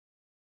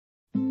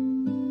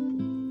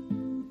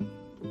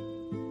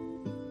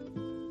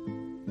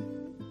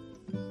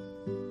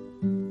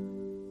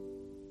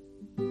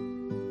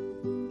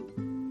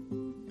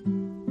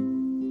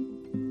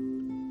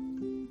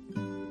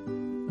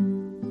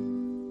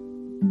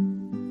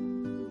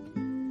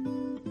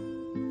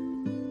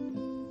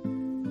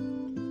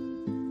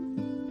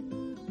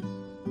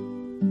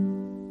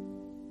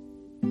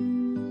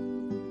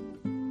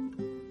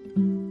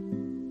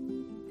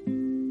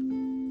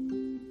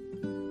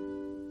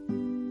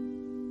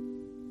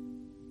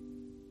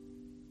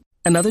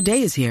Another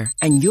day is here,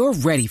 and you're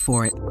ready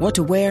for it. What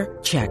to wear?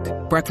 Check.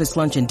 Breakfast,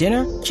 lunch, and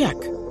dinner? Check.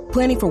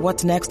 Planning for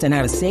what's next and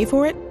how to save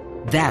for it?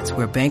 That's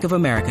where Bank of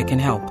America can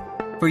help.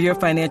 For your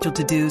financial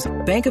to-dos,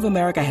 Bank of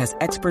America has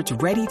experts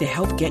ready to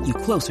help get you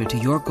closer to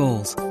your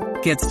goals.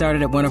 Get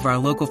started at one of our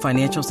local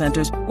financial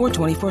centers or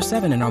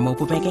 24/7 in our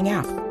mobile banking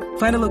app.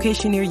 Find a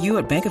location near you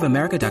at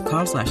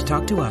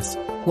bankofamerica.com/talktous.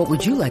 What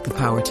would you like the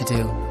power to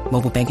do?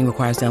 Mobile banking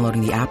requires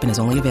downloading the app and is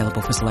only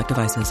available for select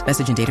devices.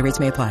 Message and data rates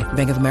may apply.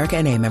 Bank of America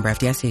N.A., member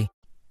FDIC.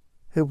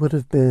 It would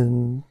have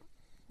been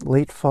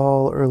late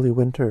fall, early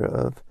winter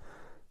of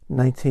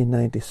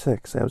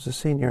 1996. I was a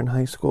senior in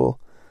high school,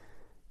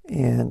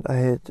 and I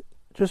had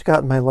just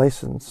gotten my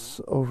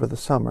license over the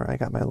summer. I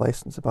got my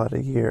license about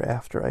a year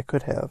after I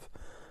could have.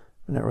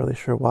 I'm not really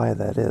sure why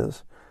that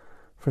is.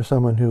 For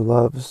someone who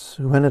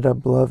ended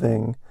up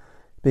loving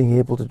being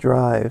able to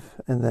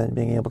drive and then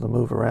being able to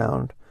move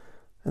around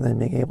and then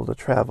being able to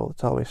travel,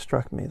 it's always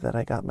struck me that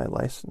I got my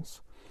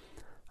license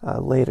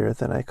later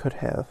than I could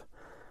have.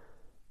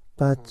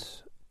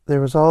 But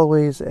there was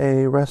always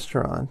a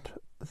restaurant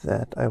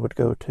that I would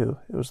go to.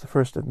 It was the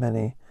first of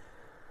many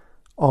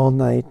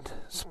all-night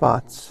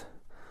spots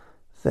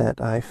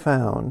that I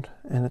found,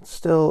 and it's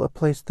still a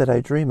place that I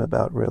dream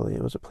about, really.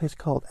 It was a place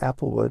called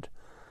Applewood,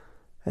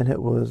 and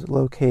it was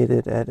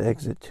located at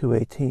exit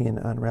 218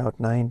 on Route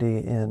 90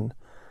 in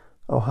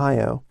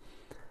Ohio.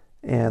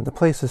 And the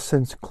place has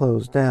since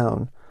closed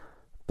down,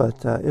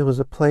 but it was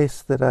a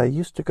place that I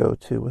used to go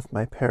to with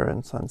my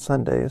parents on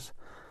Sundays.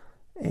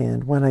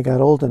 And when I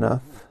got old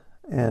enough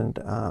and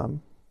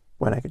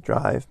when I could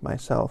drive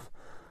myself,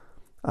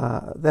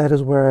 that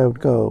is where I would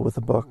go with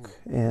a book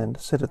and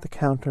sit at the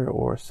counter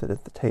or sit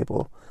at the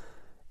table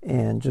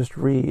and just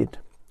read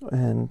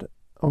and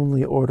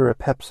only order a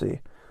Pepsi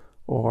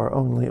or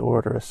only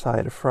order a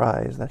side of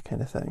fries, that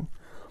kind of thing.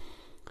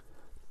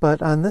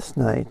 But on this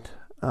night,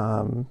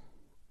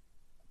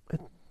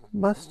 it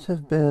must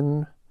have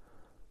been,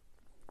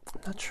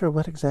 I'm not sure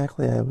what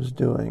exactly I was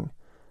doing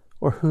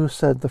or who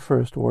said the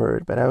first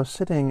word, but I was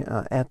sitting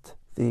at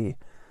the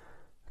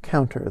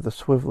counter, the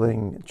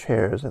swiveling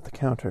chairs at the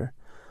counter,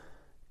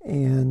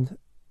 and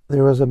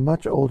there was a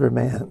much older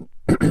man.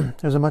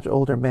 There's a much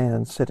older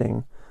man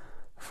sitting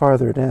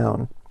farther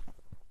down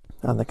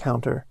on the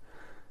counter,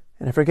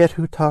 and I forget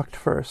who talked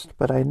first,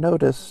 but I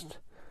noticed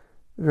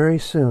very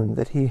soon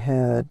that he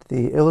had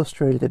the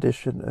illustrated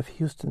edition of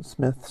Huston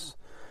Smith's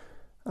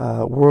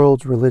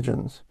World's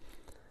Religions,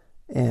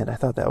 and I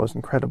thought that was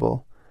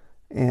incredible.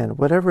 And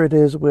whatever it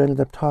is we ended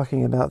up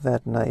talking about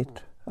that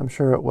night, I'm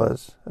sure it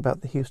was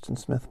about the Huston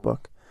Smith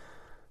book,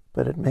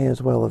 but it may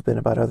as well have been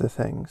about other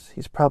things.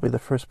 He's probably the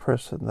first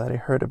person that I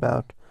heard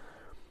about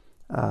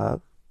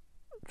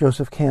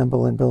Joseph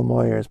Campbell and Bill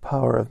Moyer's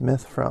Power of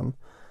Myth from.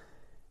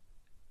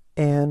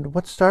 And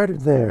what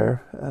started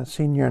there,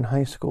 senior in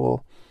high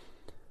school,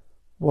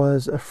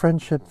 was a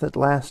friendship that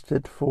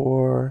lasted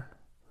for,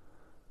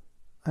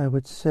 I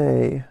would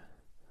say,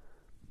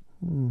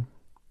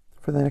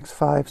 for the next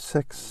 5,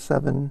 6,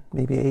 7,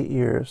 maybe 8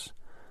 years,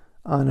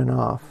 on and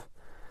off.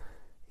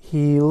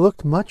 He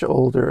looked much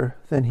older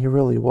than he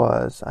really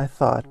was. I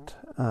thought,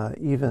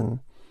 even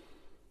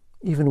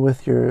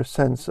with your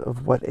sense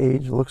of what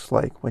age looks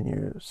like when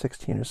you're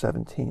 16 or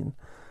 17,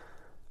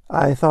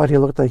 I thought he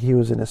looked like he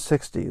was in his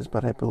 60s,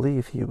 but I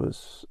believe he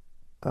was,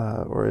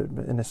 or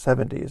in his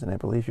 70s, and I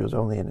believe he was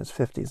only in his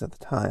 50s at the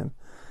time.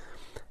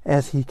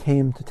 As he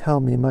came to tell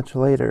me much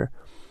later,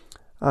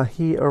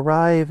 he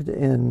arrived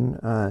in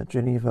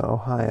Geneva,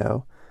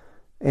 Ohio,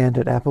 and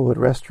at Applewood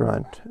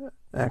Restaurant,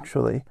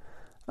 actually,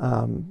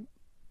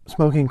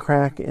 smoking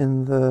crack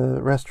in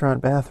the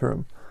restaurant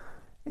bathroom.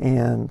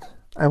 And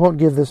I won't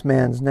give this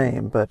man's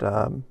name, but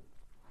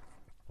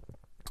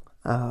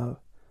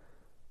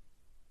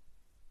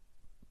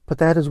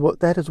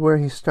that is where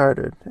he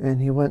started, and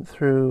he went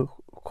through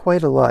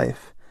quite a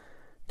life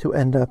to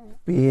end up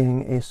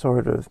being a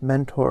sort of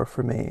mentor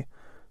for me,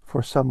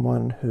 for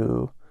someone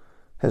who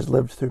has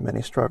lived through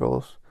many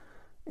struggles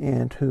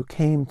and who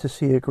came to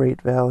see a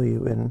great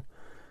value in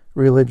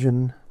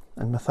religion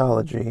and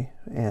mythology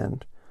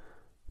and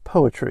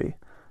poetry.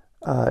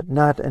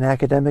 Not an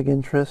academic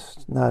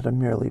interest, not a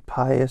merely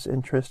pious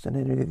interest in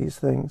any of these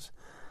things,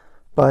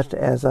 but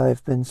as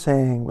I've been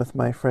saying with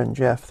my friend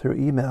Jeff through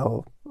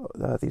email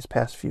these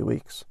past few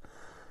weeks,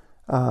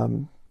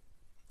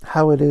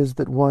 how it is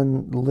that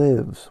one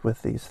lives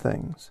with these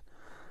things,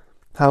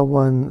 how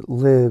one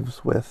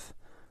lives with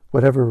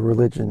whatever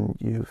religion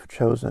you've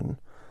chosen,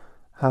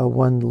 how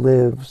one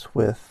lives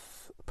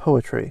with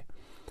poetry,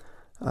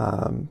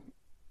 how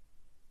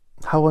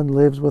one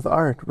lives with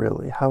art,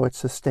 really, how it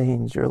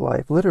sustains your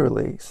life,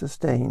 literally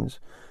sustains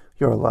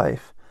your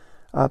life.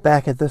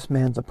 Back at this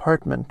man's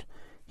apartment,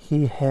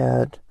 he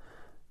had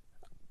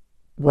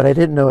what I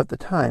didn't know at the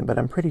time, but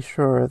I'm pretty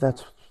sure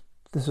this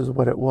is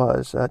what it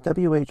was.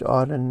 W.H.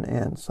 Auden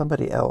and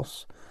somebody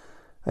else,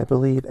 I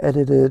believe,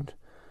 edited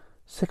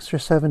 6 or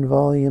 7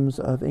 volumes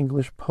of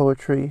English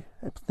poetry,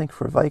 I think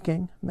for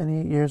Viking,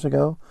 many years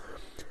ago.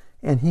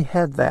 And he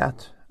had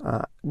that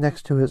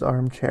next to his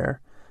armchair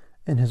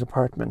in his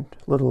apartment,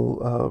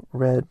 little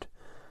red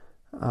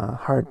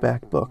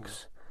hardback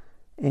books.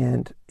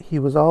 And he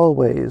was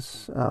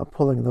always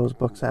pulling those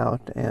books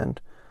out and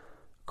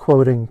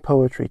quoting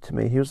poetry to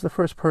me. He was the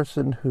first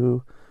person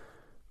who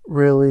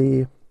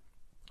really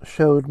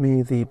showed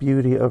me the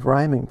beauty of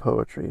rhyming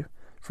poetry.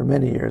 For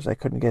many years, I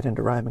couldn't get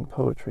into rhyming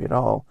poetry at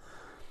all.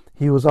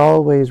 He was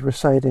always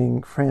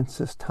reciting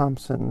Francis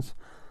Thompson's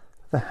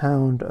The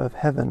Hound of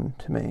Heaven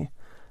to me.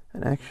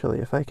 And actually,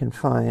 if I can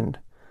find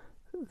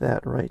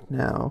that right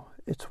now,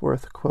 it's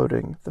worth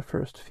quoting the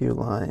first few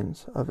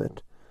lines of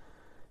it.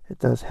 It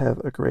does have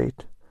a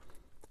great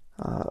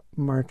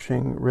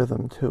marching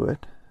rhythm to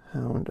it.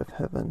 Hound of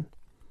Heaven.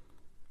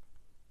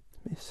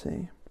 Let me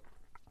see.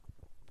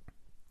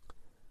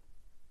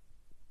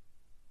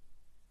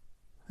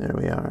 There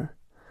we are.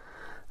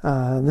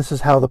 This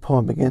is how the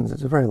poem begins.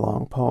 It's a very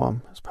long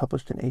poem. It was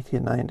published in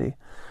 1890.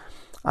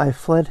 I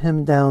fled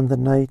him down the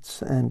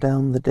nights and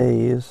down the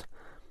days.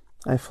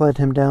 I fled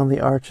him down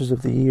the arches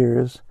of the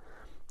years.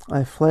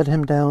 I fled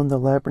him down the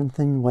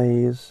labyrinthine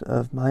ways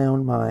of my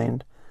own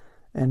mind,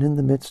 and in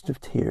the midst of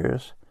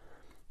tears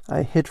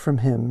I hid from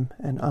him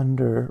and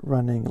under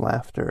running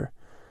laughter.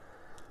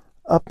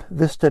 Up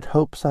vistaed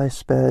hopes I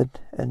sped,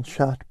 and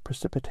shot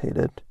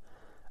precipitated,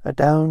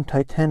 adown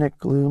titanic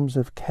glooms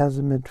of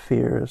chasmid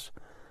fears,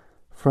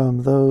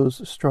 from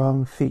those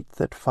strong feet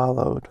that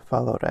followed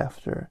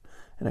after.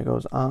 And it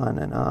goes on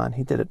and on.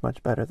 He did it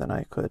much better than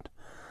I could.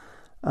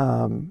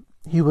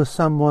 He was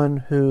someone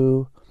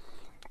who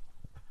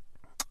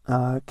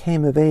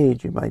came of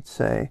age, you might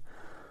say,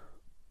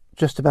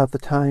 just about the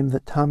time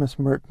that Thomas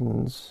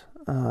Merton's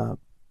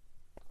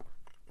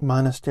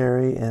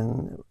monastery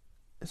I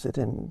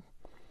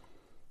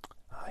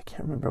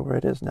can't remember where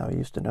it is now. I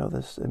used to know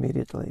this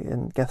immediately.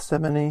 In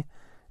Gethsemane,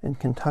 in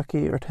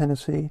Kentucky or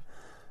Tennessee,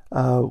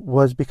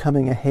 was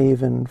becoming a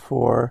haven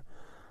for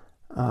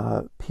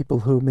people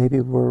who maybe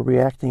were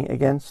reacting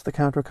against the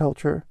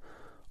counterculture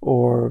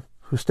or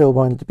who still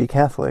wanted to be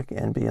Catholic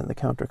and be in the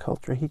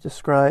counterculture. He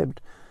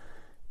described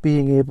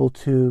being able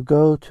to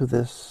go to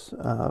this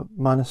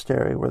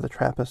monastery where the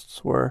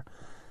Trappists were,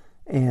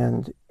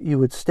 and you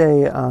would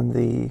stay on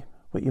the,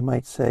 what you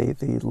might say,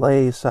 the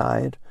lay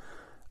side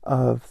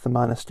of the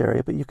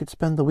monastery, but you could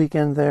spend the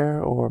weekend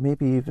there or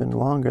maybe even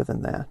longer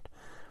than that.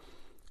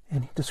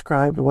 And he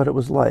described what it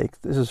was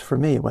like. This is for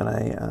me when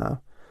I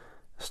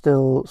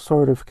still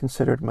sort of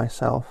considered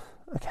myself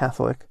a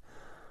Catholic,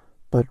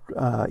 but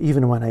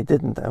even when I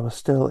didn't, I was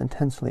still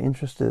intensely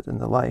interested in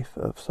the life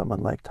of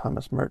someone like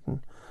Thomas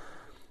Merton.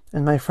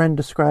 And my friend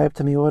described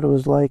to me what it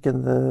was like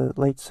in the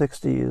late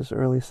 60s,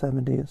 early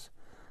 70s,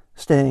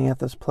 staying at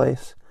this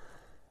place,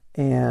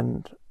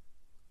 and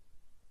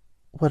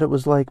what it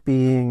was like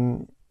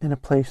being in a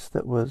place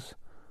that was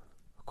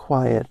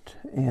quiet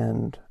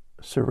and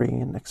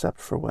serene, except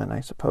for when, I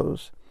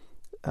suppose,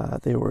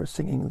 they were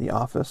singing The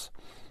Office.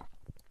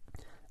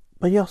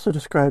 But he also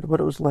described what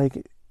it was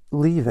like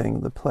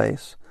leaving the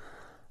place,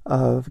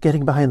 of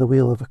getting behind the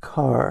wheel of a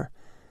car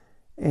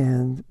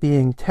and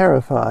being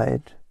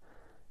terrified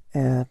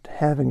at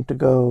having to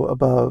go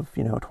above,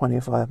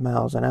 25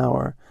 miles an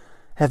hour,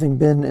 having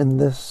been in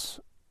this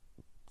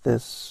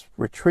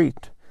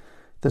retreat,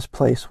 this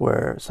place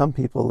where some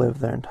people live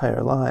their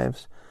entire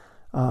lives.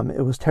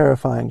 It was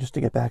terrifying just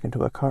to get back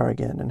into a car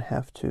again and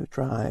have to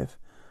drive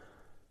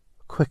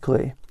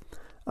quickly.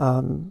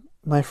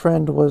 My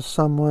friend was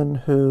someone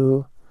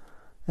who,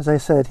 as I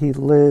said, he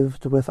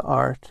lived with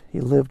art, he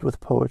lived with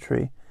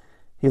poetry,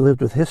 he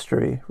lived with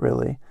history,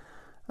 really.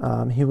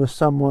 He was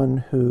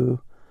someone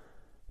who,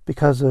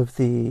 because of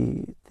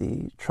the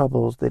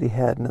troubles that he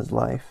had in his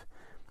life,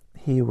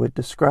 he would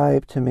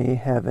describe to me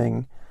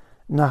having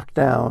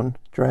knockdown,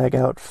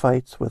 drag-out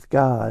fights with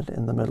God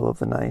in the middle of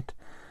the night.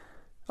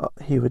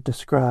 He would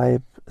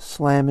describe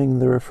slamming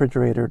the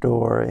refrigerator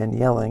door and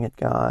yelling at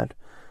God,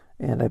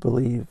 and I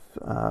believe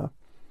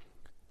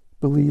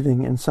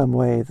believing in some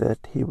way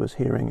that he was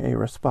hearing a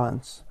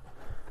response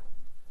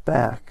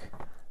back.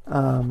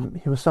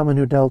 He was someone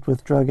who dealt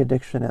with drug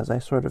addiction, as I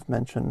sort of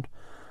mentioned.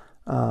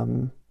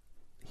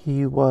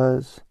 He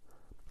was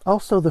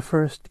also the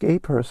first gay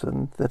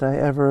person that I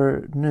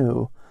ever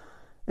knew.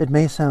 It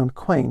may sound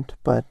quaint,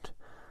 but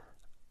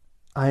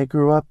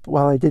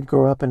while I did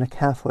grow up in a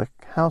Catholic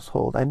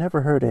household, I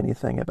never heard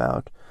anything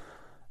about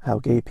how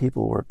gay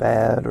people were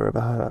bad or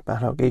about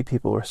how gay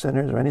people were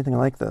sinners or anything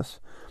like this.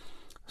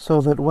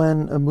 So that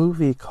when a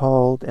movie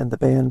called And the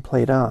Band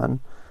Played On,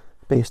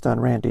 based on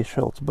Randy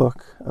Schultz's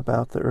book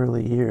about the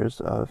early years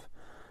of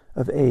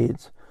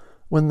AIDS,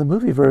 when the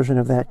movie version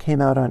of that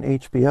came out on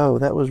HBO,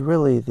 that was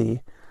really the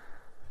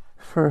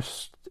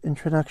first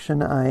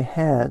introduction I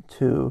had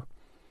to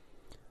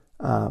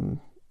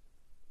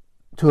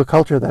a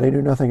culture that I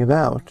knew nothing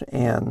about.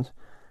 And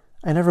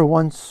I never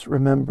once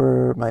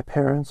remember my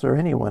parents or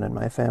anyone in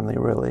my family,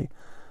 really,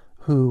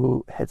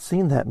 who had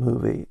seen that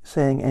movie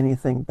saying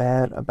anything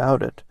bad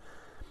about it.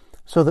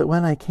 So that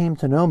when I came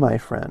to know my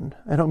friend,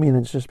 I don't mean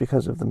it's just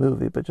because of the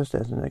movie, but just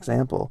as an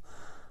example,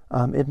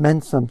 it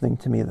meant something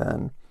to me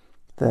then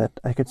that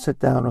I could sit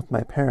down with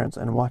my parents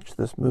and watch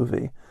this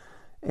movie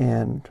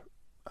and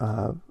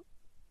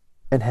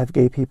have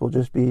gay people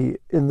just be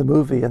in the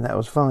movie, and that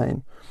was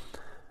fine.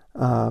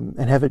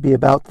 And have it be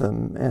about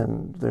them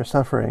and their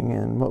suffering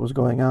and what was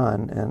going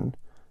on,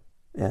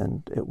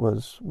 and it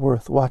was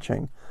worth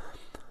watching.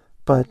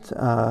 But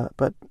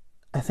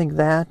I think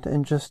that,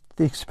 and just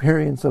the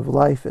experience of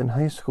life in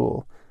high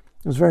school,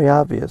 it was very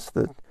obvious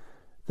that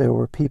there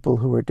were people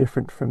who were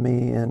different from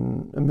me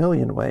in a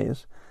million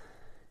ways.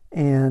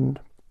 And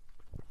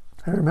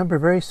I remember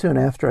very soon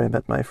after I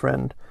met my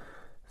friend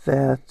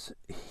that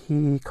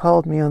he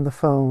called me on the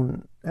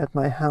phone at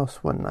my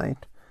house one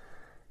night,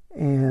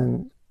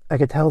 and I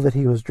could tell that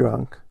he was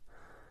drunk.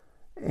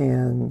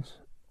 And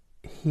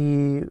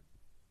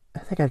I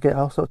think I could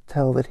also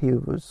tell that he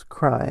was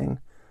crying,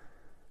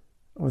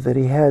 or that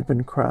he had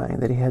been crying,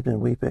 that he had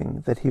been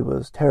weeping, that he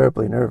was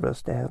terribly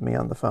nervous to have me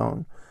on the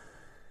phone.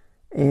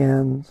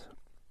 And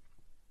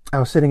I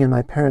was sitting in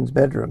my parents'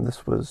 bedroom.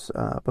 This was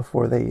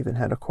before they even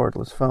had a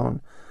cordless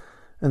phone.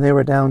 And they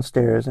were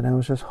downstairs, and I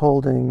was just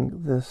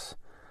holding this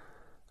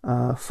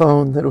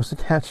phone that was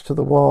attached to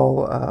the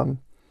wall.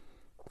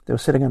 They were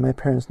sitting on my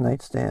parents'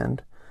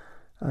 nightstand,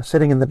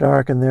 sitting in the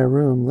dark in their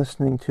room,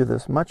 listening to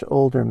this much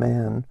older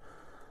man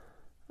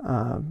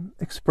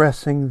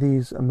expressing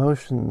these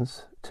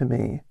emotions to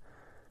me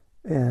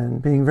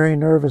and being very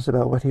nervous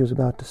about what he was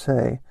about to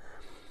say.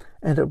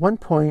 And at one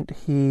point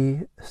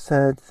he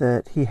said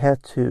that he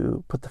had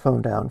to put the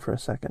phone down for a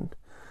second.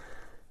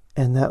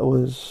 And that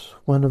was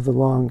one of the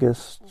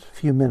longest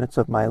few minutes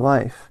of my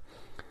life,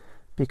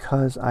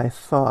 because I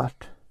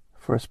thought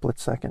for a split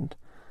second,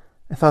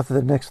 I thought that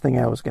the next thing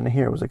I was going to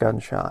hear was a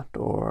gunshot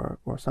or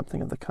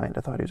something of the kind.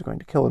 I thought he was going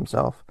to kill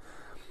himself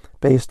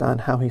based on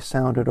how he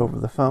sounded over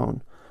the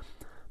phone.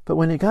 But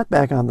when he got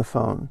back on the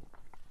phone,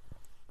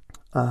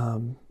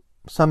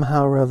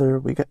 somehow or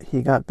other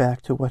he got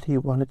back to what he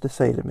wanted to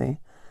say to me.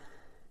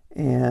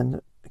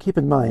 And keep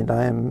in mind,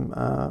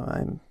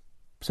 I'm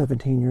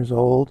 17 years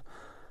old,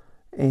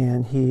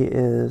 and he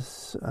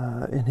is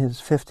in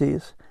his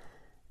 50s,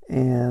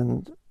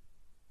 and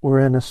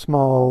we're in a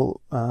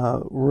small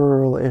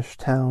rural-ish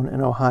town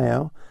in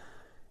Ohio,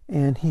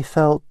 and he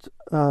felt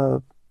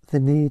the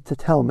need to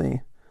tell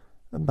me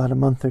about a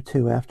month or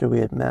two after we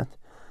had met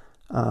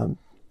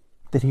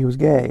that he was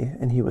gay,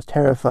 and he was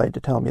terrified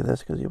to tell me this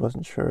because he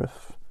wasn't sure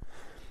if,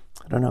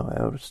 I don't know,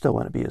 I would still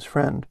want to be his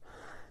friend.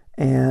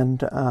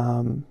 And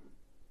I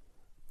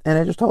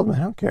just told him, I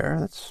don't care,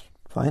 that's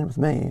fine with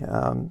me.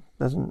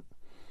 Doesn't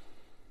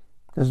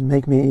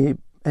make me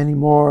any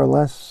more or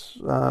less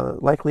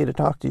likely to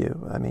talk to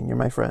you. I mean, you're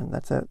my friend,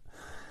 that's it.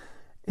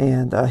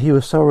 And he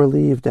was so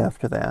relieved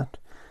after that.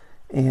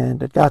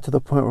 And it got to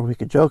the point where we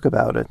could joke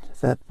about it,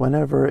 that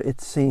whenever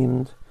it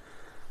seemed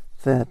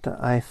that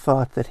I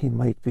thought that he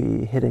might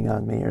be hitting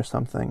on me or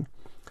something,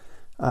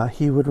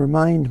 he would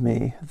remind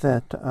me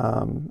that,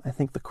 I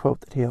think the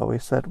quote that he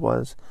always said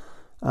was,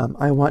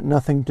 I want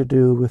nothing to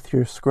do with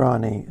your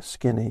scrawny,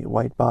 skinny,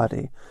 white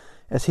body.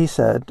 As he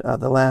said,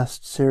 the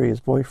last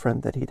serious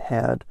boyfriend that he'd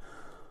had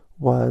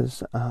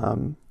was a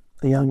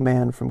young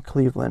man from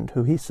Cleveland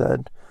who he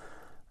said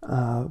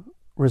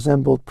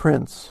resembled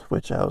Prince,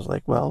 which I was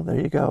like, well, there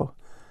you go.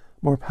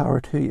 More power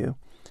to you.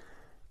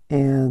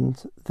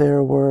 And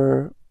there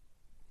were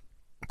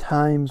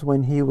times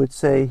when he would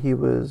say he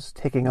was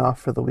taking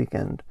off for the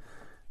weekend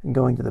and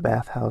going to the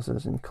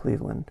bathhouses in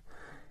Cleveland.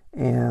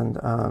 And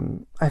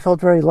I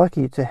felt very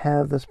lucky to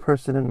have this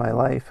person in my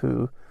life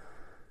who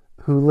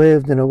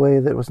lived in a way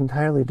that was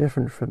entirely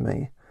different from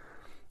me,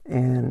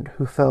 and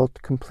who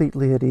felt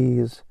completely at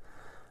ease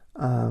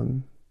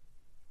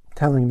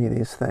telling me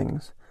these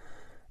things.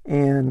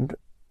 And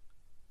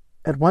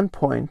at one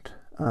point,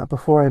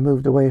 before I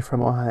moved away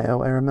from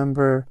Ohio, I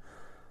remember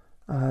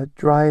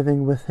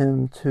driving with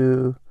him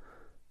to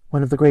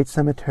one of the great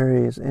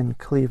cemeteries in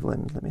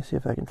Cleveland. Let me see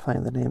if I can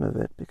find the name of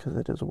it, because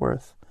it is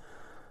worth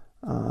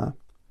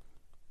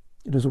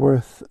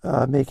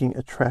making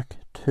a trek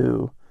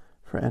to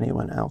for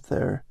anyone out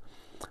there.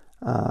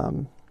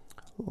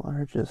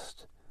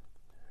 Largest.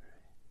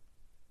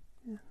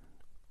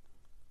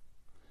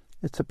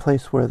 It's a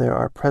place where there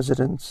are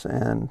presidents,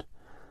 and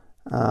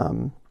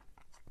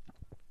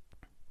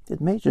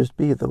it may just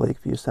be the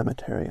Lakeview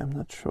Cemetery, I'm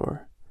not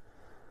sure.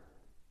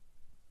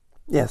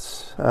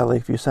 Yes,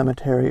 Lakeview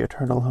Cemetery,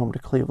 eternal home to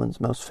Cleveland's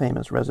most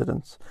famous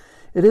residents.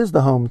 It is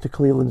the home to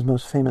Cleveland's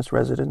most famous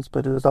residents,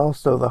 but it is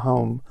also the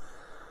home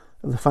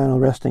of the final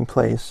resting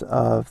place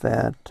of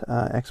that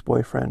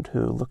ex-boyfriend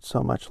who looked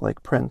so much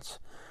like Prince.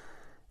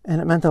 And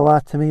it meant a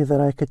lot to me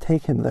that I could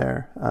take him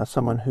there,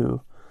 someone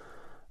who,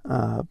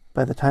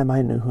 by the time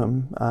I knew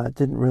him,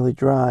 didn't really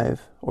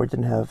drive or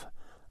didn't have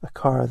a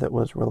car that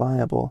was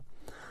reliable.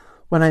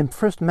 When I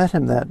first met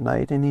him that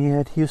night, and he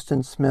had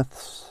Houston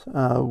Smith's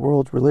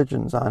World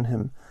Religions on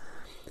him,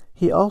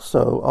 he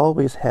also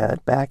always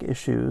had back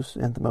issues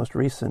in the most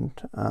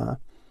recent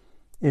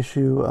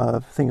issue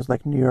of things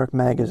like New York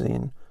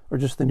Magazine, or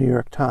just the New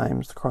York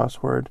Times, the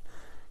crossword.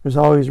 He was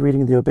always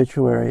reading the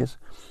obituaries.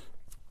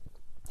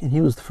 And he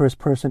was the first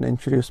person to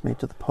introduce me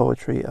to the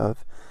poetry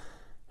of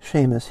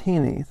Seamus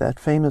Heaney, that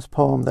famous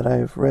poem that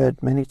I've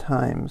read many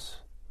times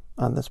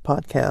on this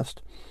podcast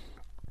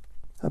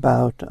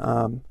about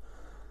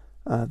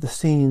the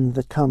scene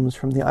that comes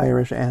from the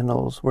Irish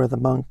annals where the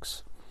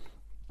monks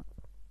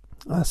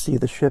see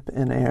the ship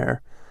in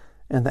air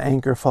and the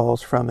anchor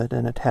falls from it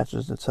and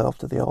attaches itself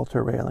to the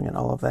altar railing and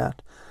all of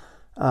that.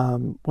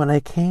 When I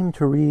came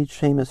to read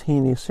Seamus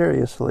Heaney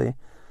seriously,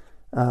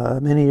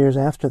 many years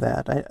after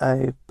that,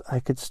 I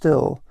could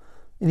still,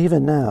 and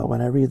even now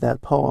when I read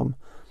that poem,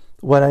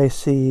 what I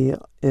see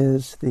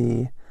is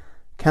the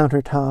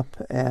countertop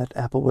at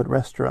Applewood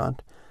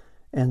Restaurant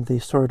and the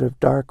sort of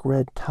dark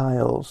red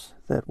tiles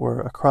that were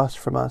across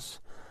from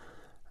us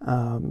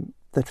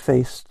that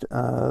faced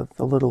the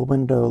little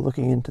window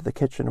looking into the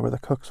kitchen where the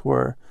cooks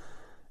were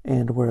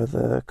and where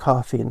the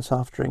coffee and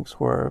soft drinks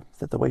were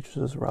that the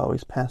waitresses were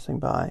always passing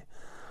by.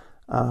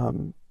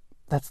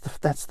 That's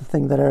the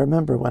thing that I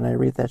remember when I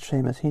read that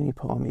Seamus Heaney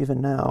poem.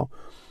 Even now,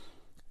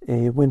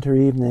 a winter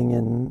evening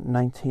in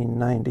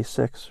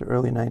 1996,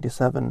 early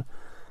 97,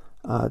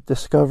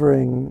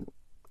 discovering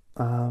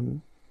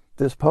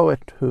this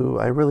poet who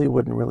I really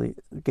wouldn't really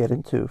get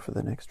into for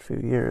the next few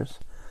years.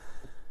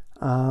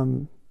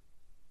 And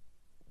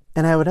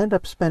I would end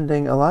up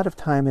spending a lot of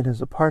time in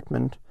his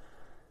apartment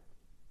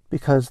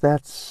because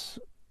that's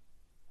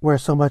where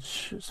so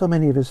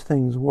many of his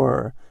things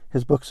were,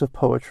 his books of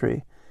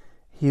poetry.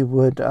 He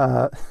would,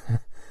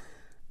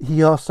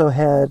 he also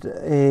had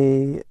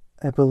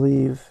I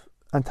believe,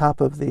 on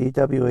top of the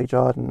W.H.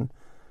 Auden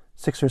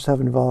 6 or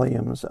 7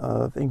 volumes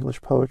of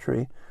English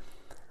poetry,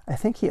 I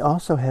think he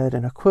also had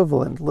an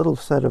equivalent little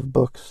set of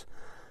books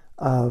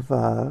of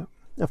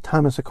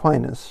Thomas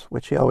Aquinas,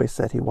 which he always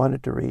said he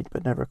wanted to read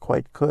but never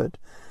quite could.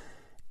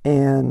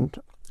 And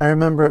I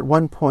remember at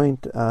one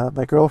point,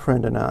 my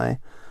girlfriend and I,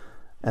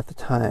 at the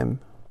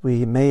time,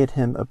 we made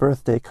him a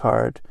birthday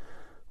card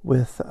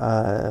with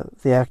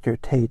the actor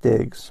Taye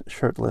Diggs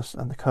shirtless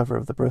on the cover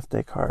of the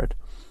birthday card.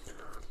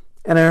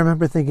 And I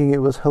remember thinking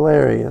it was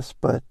hilarious,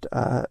 but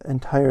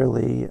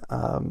entirely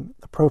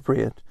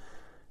appropriate,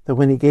 that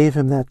when he gave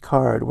him that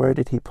card, where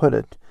did he put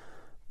it?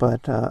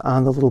 But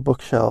on the little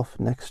bookshelf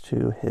next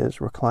to his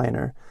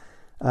recliner,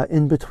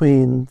 in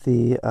between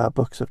the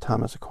books of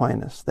Thomas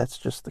Aquinas. That's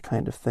just the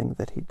kind of thing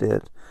that he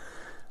did.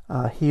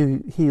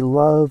 He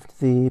loved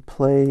the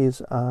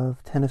plays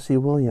of Tennessee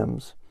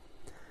Williams.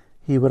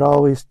 He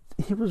was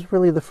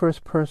really the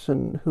first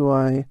person who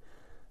I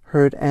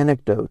heard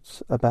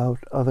anecdotes about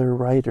other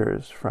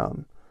writers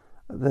from,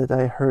 that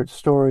I heard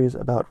stories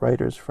about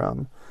writers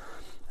from.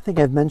 I think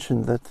I've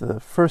mentioned that the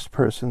first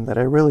person that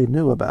I really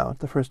knew about,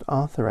 the first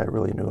author I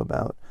really knew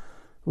about,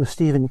 was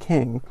Stephen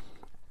King.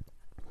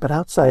 But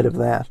outside of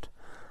that,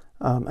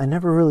 I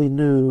never really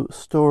knew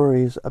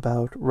stories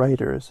about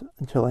writers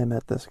until I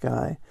met this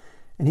guy.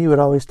 And he would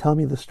always tell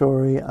me the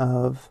story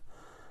of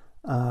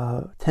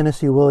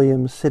Tennessee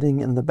Williams sitting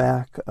in the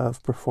back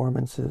of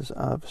performances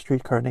of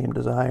Streetcar Named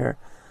Desire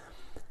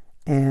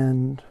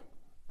and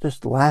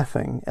just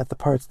laughing at the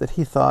parts that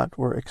he thought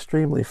were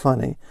extremely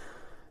funny,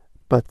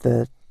 but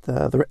that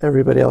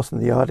everybody else in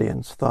the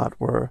audience thought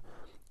were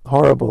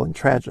horrible and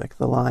tragic.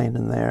 The line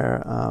in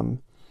there,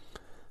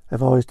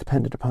 I've always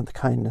depended upon the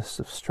kindness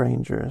of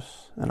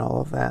strangers and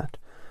all of that.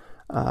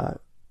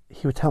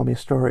 He would tell me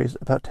stories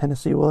about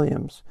Tennessee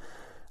Williams.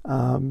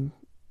 And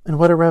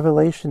what a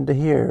revelation to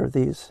hear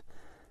these,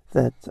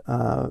 that,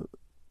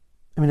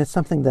 it's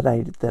something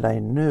that I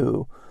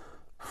knew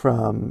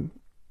from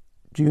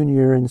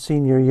junior and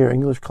senior year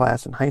English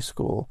class in high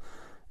school,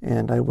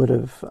 and I would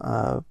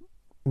have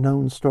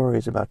known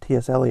stories about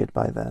T.S. Eliot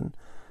by then,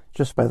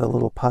 just by the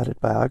little potted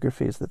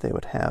biographies that they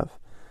would have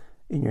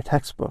in your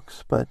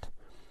textbooks. But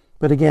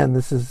again,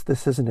 this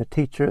isn't a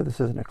teacher, this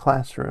isn't a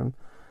classroom.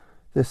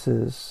 This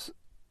is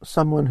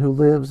someone who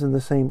lives in the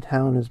same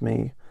town as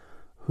me,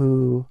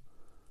 who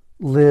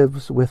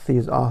lives with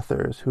these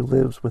authors, who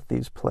lives with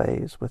these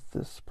plays, with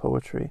this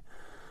poetry,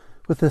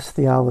 with this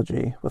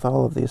theology, with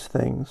all of these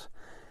things.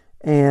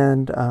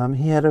 And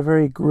he had a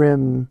very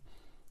grim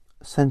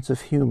sense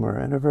of humor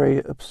and a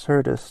very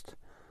absurdist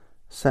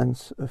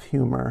sense of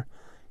humor.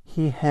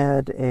 He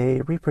had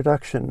a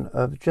reproduction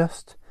of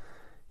just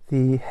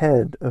the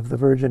head of the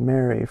Virgin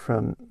Mary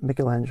from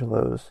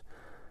Michelangelo's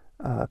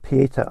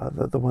Pieta,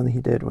 the one he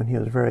did when he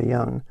was very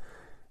young.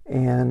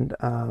 And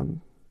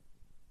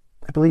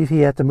I believe he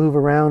had to move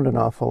around an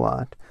awful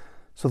lot,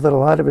 so that a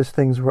lot of his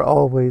things were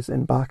always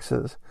in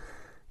boxes.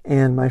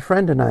 And my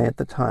friend and I at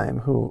the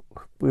time,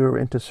 we were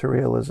into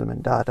surrealism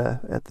and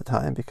Dada at the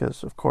time,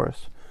 because, of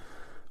course,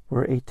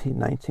 we're 18,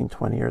 19,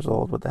 20 years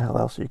old. What the hell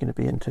else are you going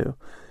to be into?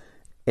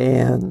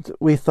 And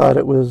we thought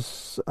it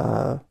was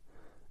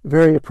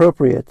very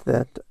appropriate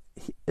that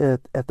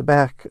at the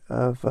back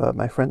of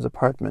my friend's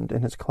apartment,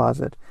 in his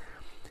closet,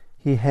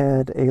 he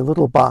had a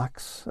little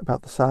box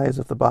about the size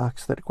of the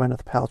box that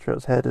Gwyneth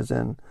Paltrow's head is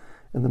in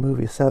the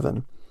movie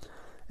Seven.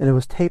 And it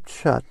was taped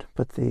shut,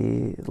 but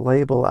the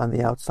label on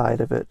the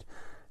outside of it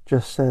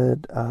just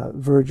said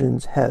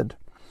Virgin's Head.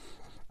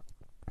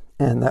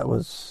 And that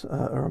was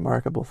a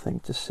remarkable thing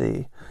to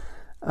see.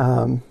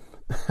 Um,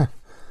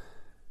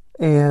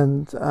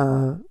 and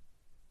the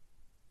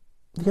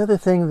other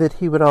thing that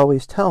he would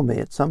always tell me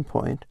at some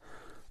point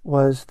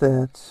was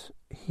that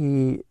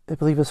I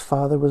believe his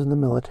father was in the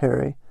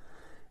military,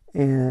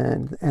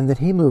 and that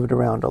he moved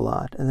around a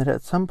lot, and that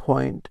at some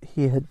point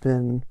he had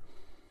been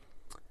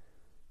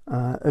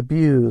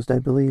abused, I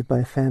believe,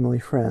 by family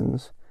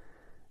friends,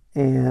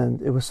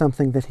 and it was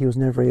something that he was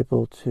never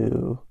able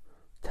to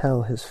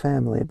tell his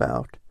family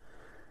about,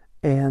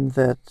 and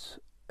that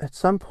at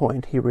some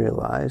point he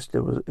realized it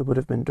would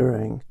have been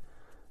during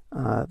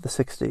the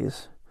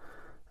 60s,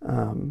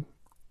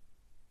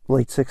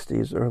 late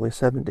 60s, early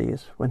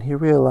 70s, when he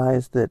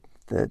realized that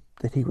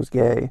he was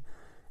gay,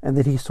 and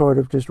that he sort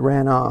of just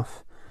ran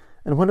off.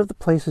 And one of the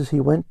places he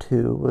went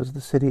to was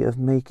the city of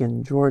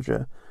Macon,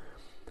 Georgia,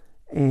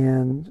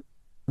 and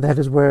that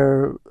is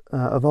where,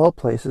 of all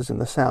places in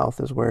the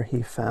South, is where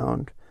he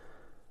found,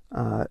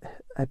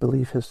 I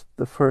believe,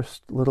 the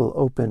first little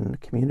open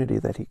community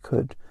that he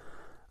could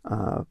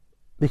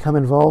become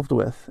involved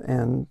with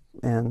and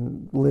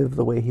live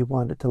the way he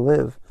wanted to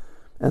live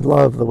and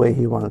love the way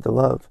he wanted to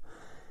love.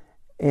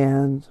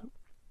 And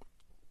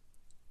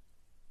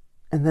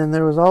then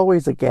there was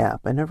always a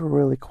gap. I never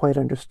really quite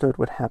understood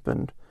what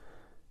happened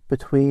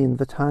between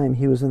the time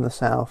he was in the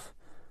South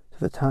to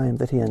the time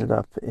that he ended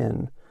up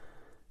in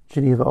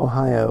Geneva,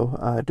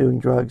 Ohio, doing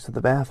drugs in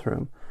the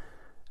bathroom.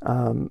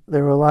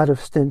 There were a lot of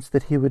stints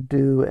that he would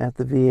do at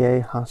the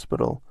VA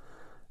hospital.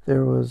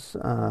 There was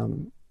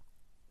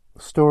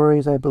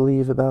stories, I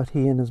believe, about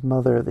he and his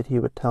mother that he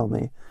would tell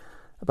me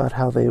about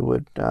how they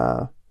would,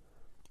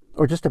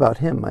 or just about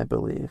him, I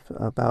believe,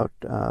 about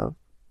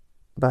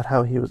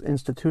how he was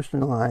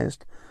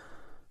institutionalized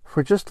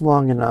for just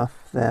long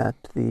enough that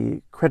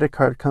the credit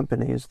card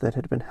companies that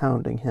had been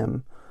hounding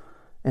him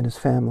and his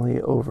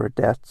family over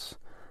debts,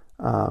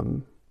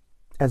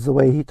 as the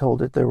way he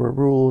told it, there were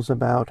rules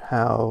about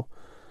how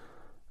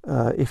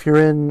if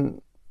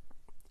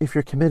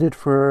you're committed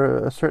for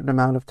a certain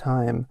amount of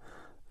time,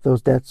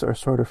 those debts are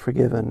sort of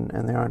forgiven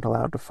and they aren't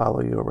allowed to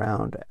follow you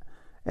around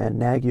and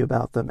nag you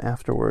about them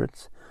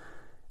afterwards.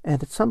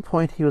 And at some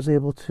point he was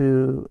able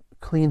to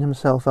clean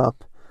himself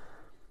up,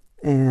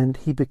 and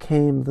he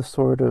became the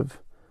sort of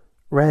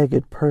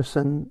ragged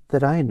person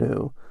that I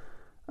knew,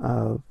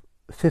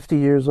 50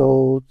 years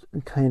old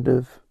and kind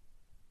of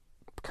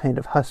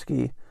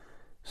husky,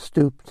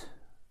 stooped,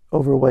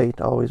 overweight,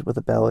 always with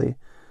a belly,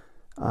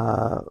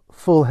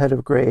 full head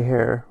of gray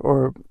hair,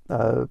 or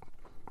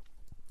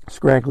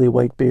scraggly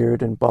white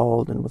beard, and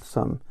bald and with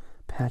some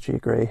patchy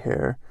gray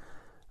hair,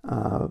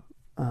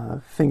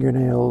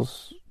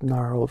 fingernails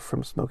gnarled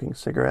from smoking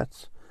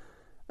cigarettes,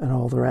 and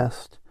all the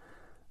rest.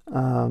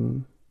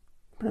 An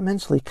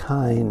immensely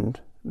kind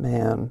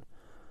man,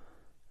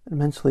 an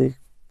immensely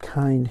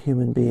kind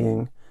human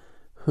being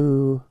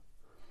who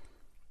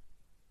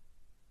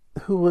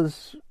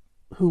was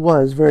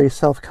very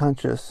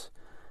self-conscious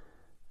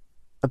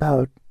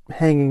about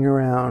hanging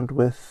around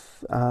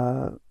with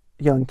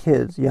young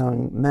kids,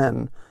 young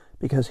men,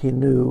 because he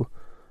knew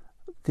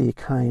the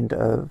kind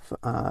of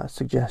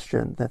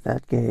suggestion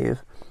that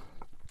gave.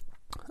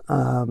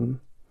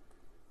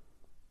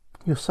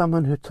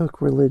 Someone who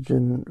took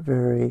religion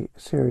very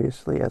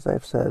seriously, as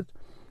I've said,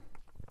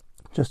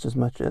 just as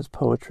much as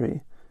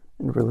poetry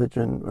and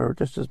religion, or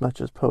just as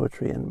much as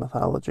poetry and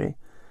mythology.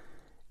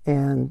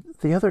 And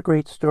the other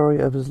great story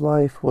of his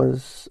life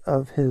was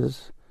of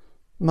his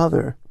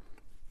mother.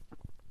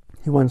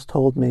 He once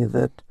told me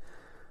that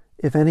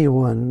if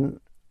anyone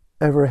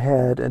ever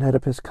had an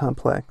Oedipus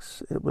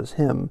complex, it was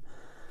him.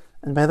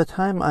 And by the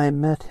time I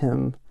met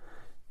him,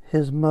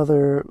 his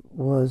mother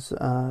was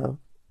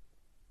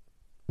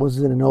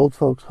in an old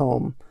folks'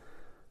 home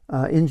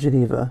in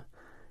Geneva,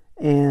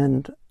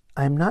 and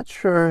I'm not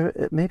sure,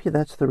 maybe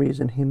that's the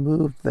reason he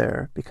moved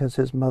there, because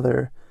his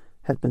mother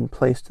had been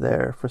placed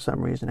there for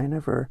some reason. I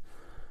never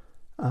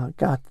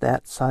got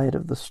that side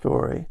of the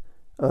story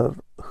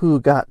of who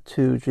got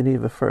to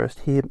Geneva first,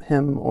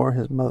 him or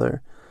his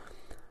mother.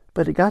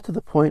 But it got to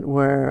the point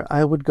where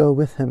I would go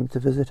with him to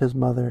visit his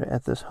mother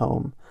at this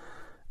home.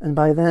 And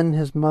by then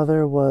his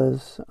mother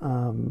was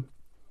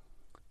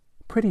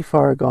pretty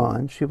far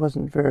gone. She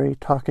wasn't very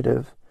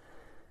talkative,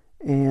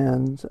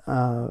 and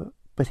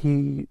but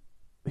he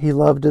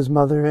loved his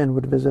mother and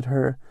would visit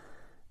her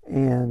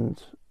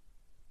and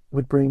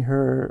would bring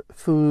her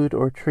food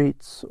or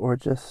treats or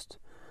just,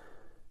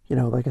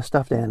 like a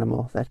stuffed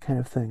animal, that kind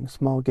of thing,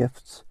 small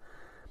gifts.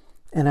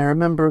 And I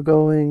remember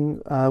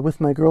going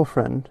with my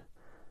girlfriend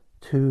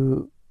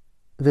to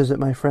visit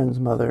my friend's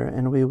mother,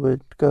 and we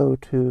would go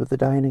to the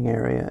dining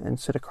area and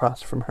sit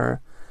across from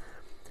her.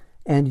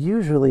 And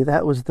usually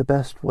that was the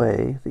best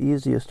way, the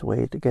easiest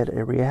way to get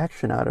a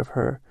reaction out of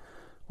her,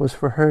 was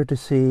for her to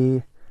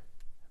see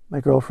my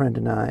girlfriend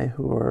and I,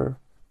 who were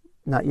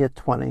not yet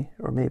 20,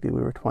 or maybe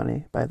we were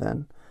 20 by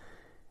then,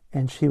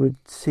 and she would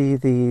see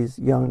these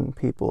young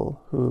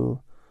people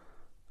who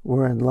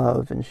were in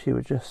love, and she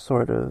would just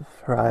her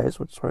eyes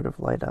would sort of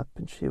light up,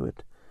 and she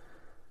would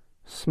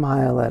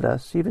smile at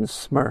us, even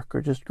smirk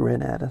or just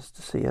grin at us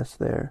to see us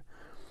there.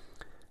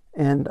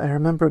 And I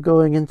remember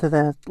going into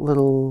that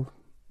little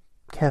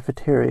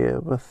cafeteria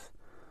with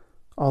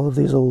all of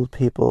these old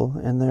people,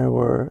 and there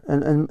were,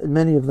 and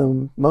many of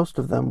them, most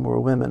of them were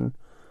women,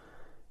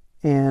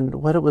 and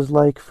what it was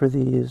like for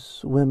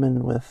these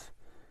women with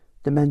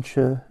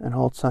dementia and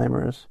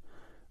Alzheimer's,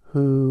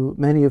 who,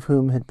 many of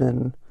whom had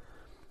been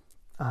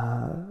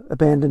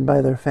abandoned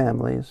by their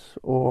families,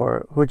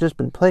 or who had just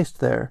been placed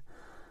there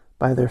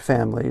by their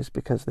families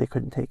because they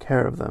couldn't take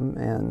care of them,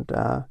 and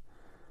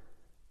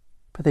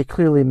but they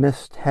clearly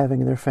missed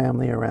having their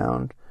family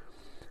around,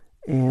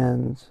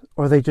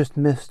 or they just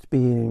missed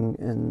being,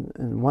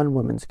 in one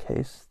woman's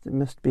case, they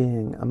missed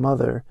being a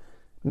mother,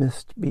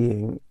 missed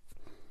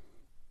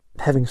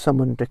having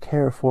someone to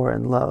care for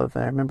and love.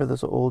 And I remember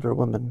this older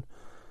woman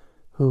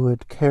who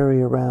would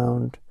carry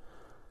around,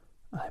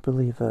 I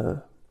believe,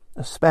 a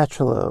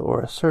spatula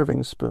or a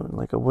serving spoon,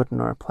 like a wooden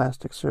or a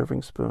plastic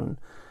serving spoon,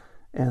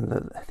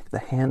 and I think the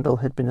handle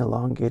had been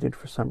elongated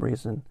for some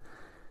reason,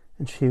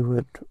 and she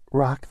would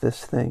rock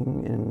this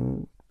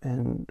thing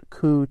and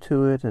coo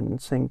to it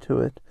and sing to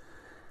it,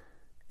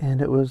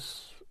 and it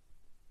was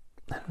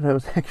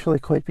actually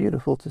quite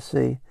beautiful to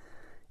see,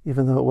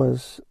 even though it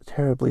was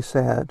terribly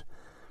sad.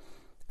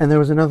 And there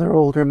was another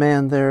older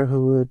man there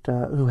who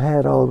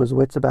had all of his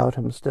wits about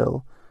him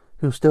still,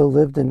 who still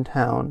lived in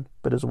town,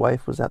 but his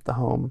wife was at the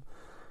home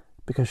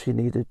because she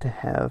needed to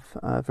have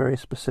very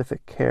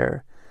specific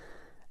care.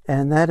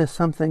 And that is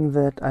something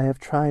that I have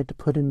tried to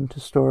put into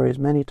stories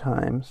many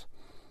times,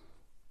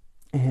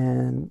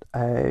 and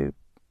I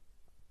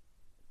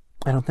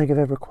don't think I've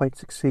ever quite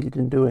succeeded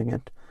in doing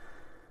it,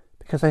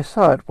 because I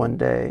saw it one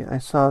day. I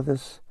saw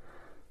this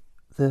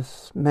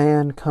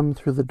man come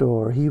through the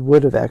door. He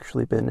would have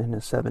actually been in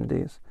his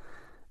 70s,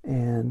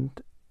 and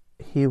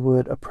he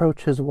would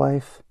approach his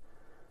wife,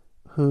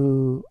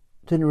 who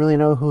didn't really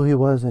know who he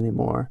was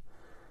anymore,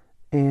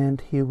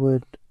 and he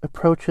would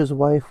approach his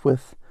wife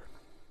with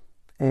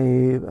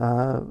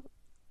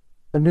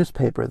a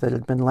newspaper that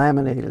had been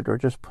laminated or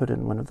just put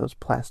in one of those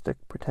plastic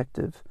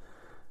protective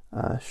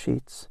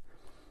sheets.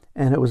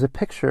 And it was a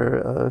picture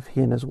of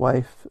he and his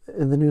wife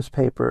in the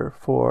newspaper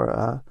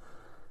for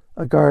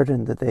a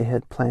garden that they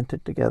had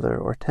planted together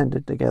or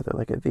tended together,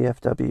 like a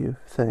VFW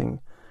thing,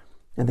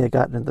 and they had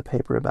gotten in the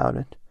paper about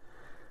it.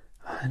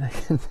 And I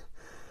can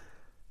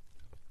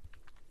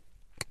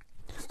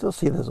still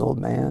see this old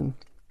man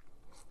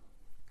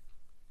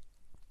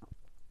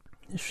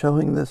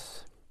showing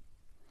this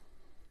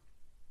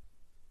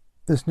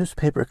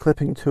newspaper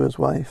clipping to his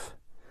wife,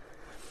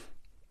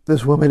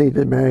 this woman he'd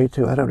been married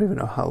to I don't even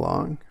know how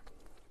long,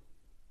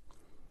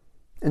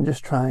 and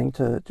just trying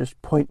to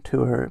just point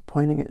to her,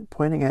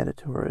 pointing at it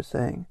to her,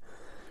 saying,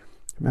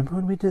 "Remember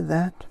when we did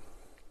that?"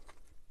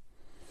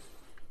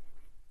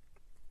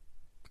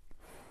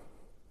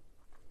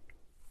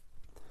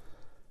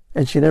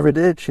 And she never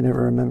did. She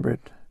never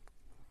remembered.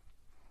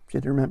 She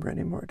didn't remember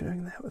anymore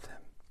doing that with him.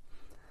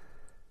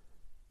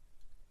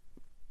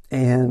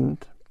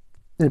 And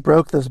it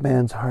broke this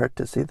man's heart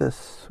to see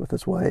this with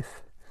his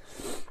wife.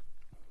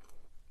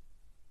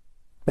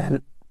 And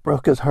it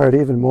broke his heart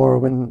even more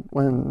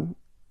when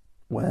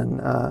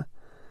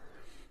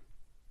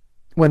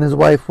his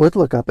wife would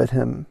look up at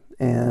him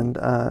and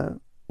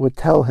would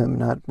tell him,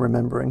 not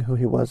remembering who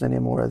he was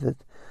anymore,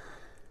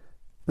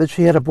 that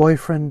she had a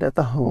boyfriend at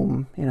the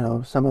home,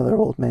 some other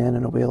old man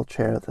in a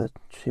wheelchair that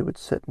she would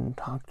sit and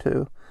talk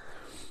to,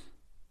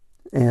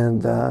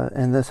 and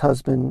this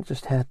husband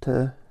just had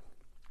to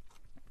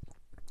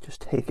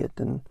just take it.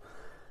 And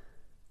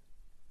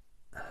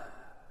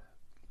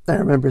I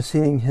remember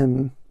seeing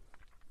him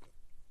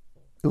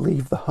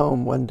leave the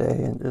home one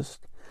day and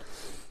just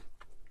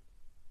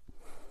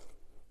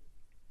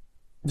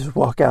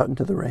walk out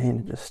into the rain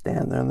and just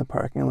stand there in the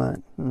parking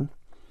lot. And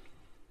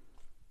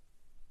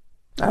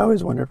I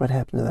always wondered what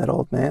happened to that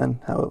old man,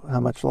 how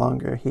much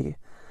longer he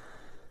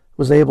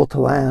was able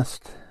to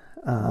last.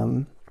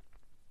 But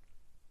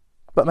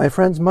my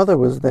friend's mother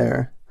was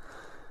there,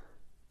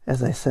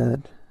 as I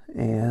said,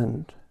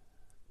 and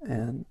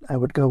I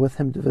would go with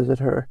him to visit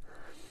her.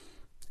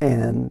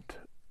 And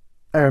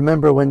I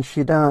remember when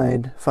she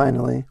died,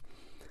 finally,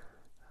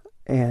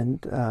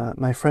 and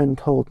my friend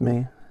told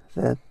me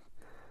that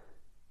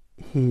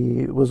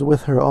he was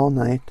with her all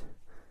night,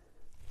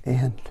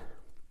 and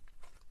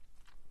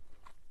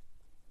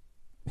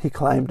he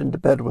climbed into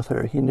bed with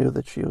her. He knew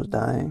that she was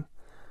dying,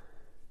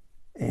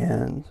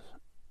 and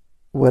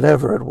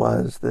whatever it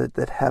was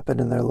that happened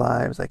in their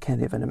lives, I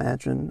can't even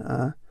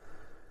imagine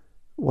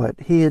what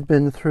he had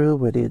been through,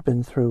 what he had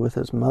been through with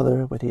his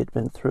mother, what he had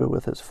been through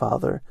with his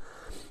father.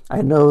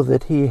 I know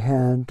that he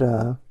had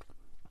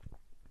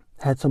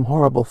some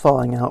horrible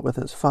falling out with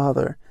his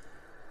father,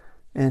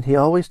 and he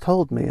always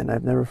told me, and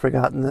I've never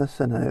forgotten this,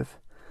 and I've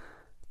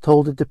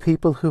told it to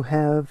people who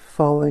have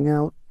fallen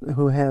out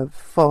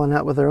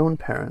with their own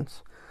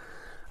parents.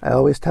 I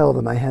always tell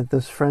them I had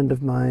this friend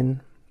of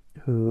mine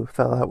who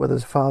fell out with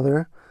his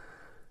father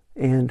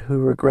and who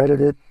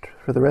regretted it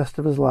for the rest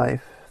of his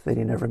life, that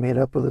he never made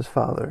up with his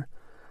father.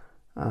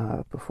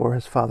 before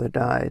his father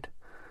died.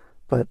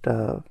 But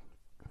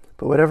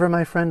whatever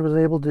my friend was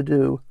able to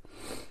do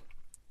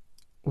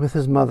with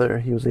his mother,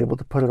 he was able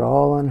to put it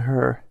all on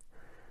her.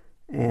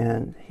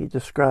 And he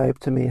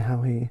described to me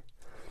how he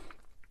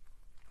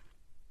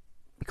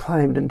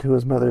climbed into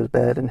his mother's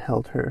bed and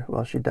held her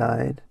while she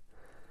died.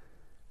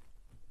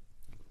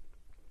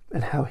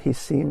 And how he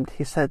seemed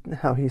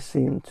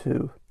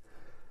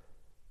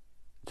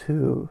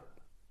to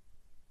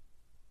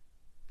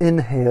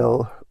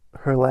inhale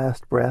her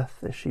last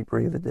breath as she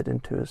breathed it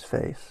into his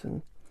face,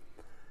 and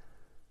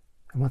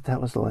what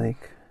that was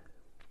like.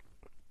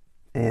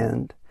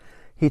 And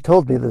he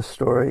told me this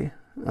story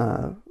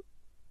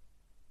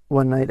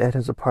one night at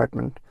his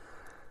apartment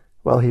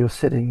while he was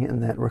sitting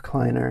in that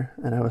recliner,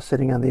 and I was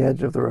sitting on the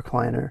edge of the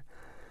recliner,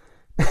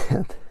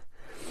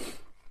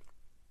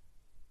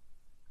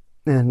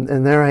 and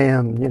there I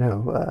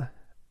am,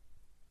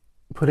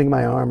 putting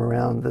my arm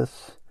around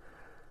this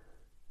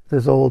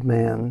old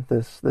man,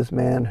 this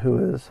man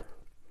who is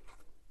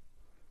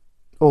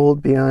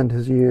old beyond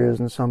his years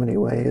in so many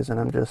ways, and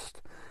I'm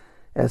just,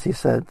 as he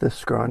said, this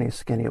scrawny,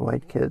 skinny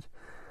white kid.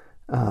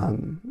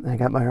 I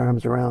got my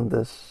arms around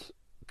this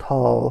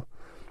tall,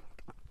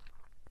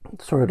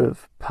 sort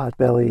of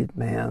pot-bellied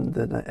man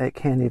that I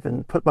can't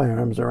even put my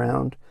arms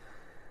around,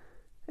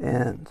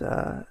 and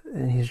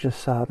he's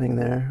just sobbing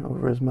there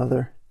over his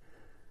mother,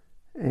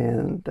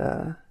 and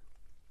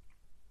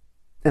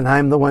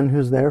I'm the one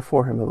who's there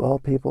for him, of all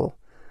people.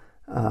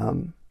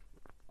 And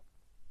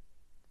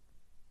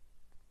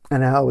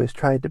I always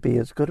tried to be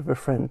as good of a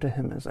friend to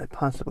him as I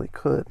possibly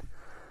could.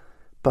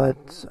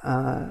 But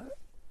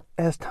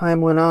as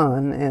time went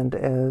on, and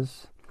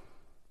as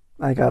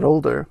I got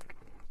older,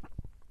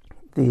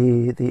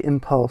 the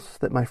impulse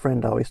that my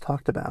friend always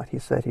talked about, he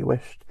said he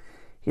wished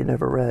he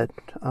never read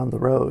On the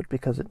Road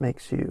because it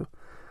makes you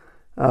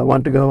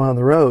want to go on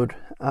the road.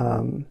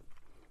 And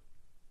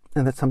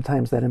that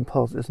sometimes that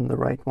impulse isn't the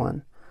right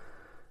one.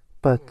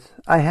 But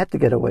I had to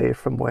get away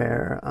from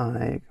where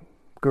I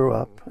grew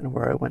up and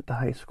where I went to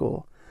high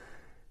school.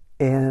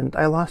 And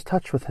I lost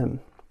touch with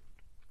him.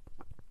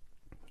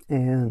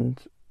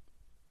 And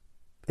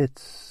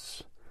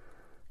it's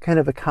kind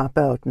of a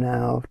cop-out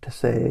now to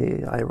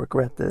say I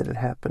regret that it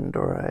happened,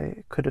 or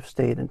I could have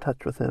stayed in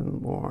touch with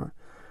him, or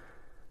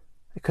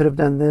I could have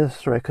done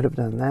this, or I could have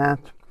done that.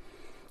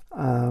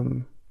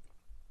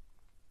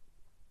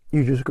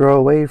 You just grow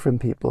away from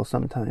people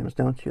sometimes,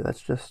 don't you?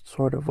 That's just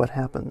sort of what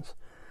happens.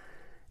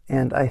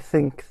 And I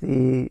think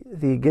the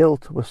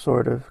guilt was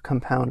sort of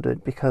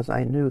compounded because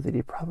I knew that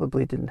he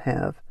probably didn't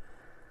have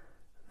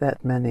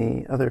that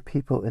many other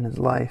people in his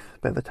life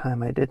by the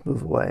time I did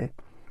move away.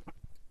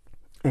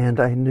 And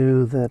I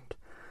knew that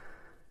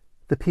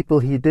the people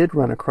he did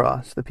run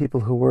across, the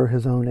people who were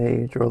his own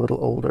age or a little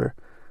older,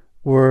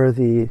 were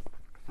the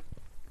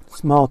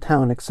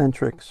small-town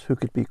eccentrics who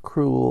could be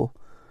cruel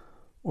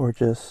or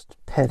just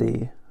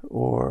petty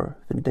or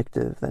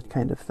vindictive, that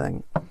kind of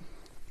thing.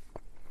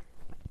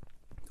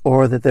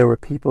 Or that there were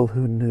people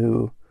who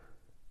knew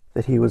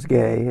that he was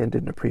gay and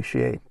didn't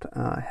appreciate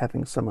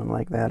having someone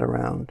like that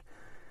around.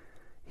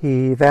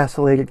 He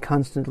vacillated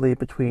constantly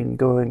between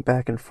going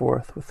back and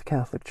forth with the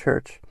Catholic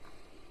Church.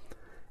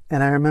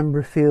 And I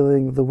remember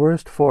feeling the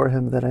worst for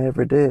him that I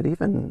ever did,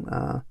 even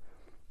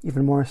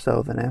more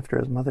so than after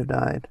his mother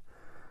died.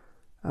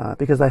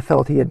 Because I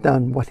felt he had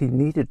done what he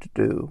needed to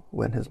do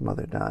when his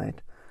mother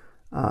died.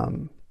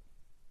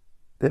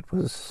 It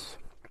was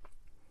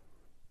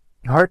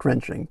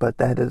heart-wrenching, but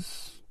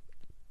that's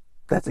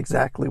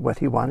exactly what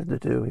he wanted to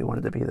do. He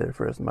wanted to be there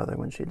for his mother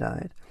when she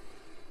died.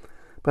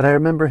 But I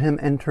remember him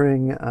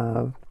entering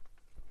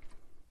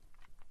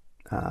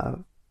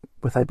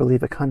with, I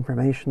believe, a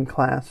confirmation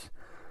class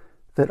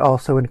that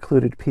also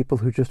included people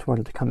who just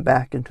wanted to come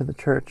back into the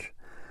church,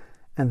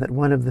 and that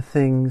one of the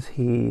things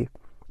he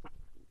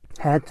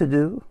had to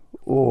do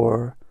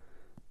or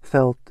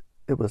felt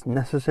it was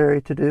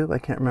necessary to do, I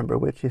can't remember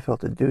which, he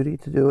felt a duty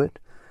to do it,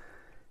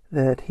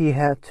 that he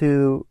had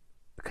to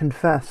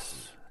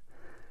confess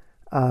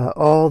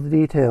all the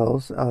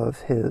details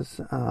of his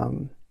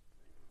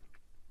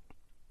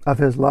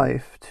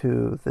life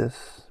to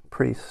this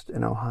priest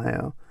in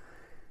Ohio.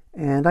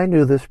 And I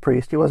knew this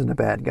priest. He wasn't a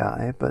bad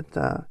guy, but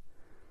I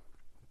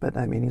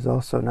mean, he's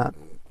also not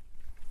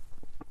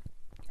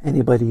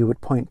anybody you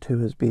would point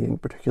to as being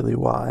particularly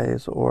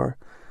wise or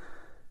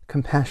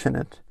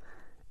compassionate.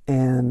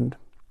 And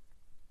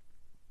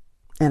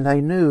I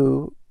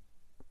knew,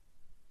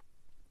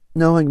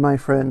 knowing my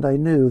friend, I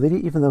knew that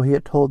even though he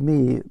had told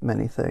me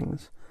many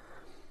things,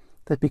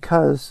 that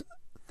because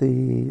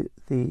the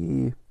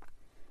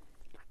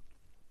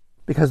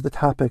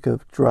topic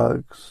of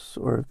drugs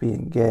or of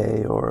being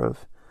gay or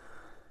of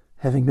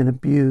having been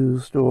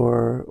abused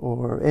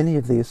or any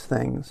of these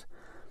things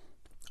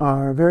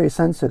are very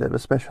sensitive,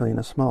 especially in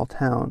a small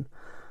town,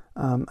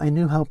 I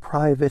knew how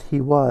private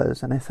he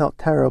was, and I felt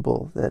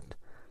terrible that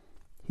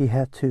he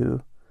had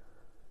to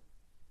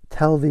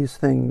tell these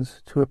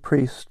things to a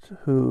priest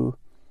who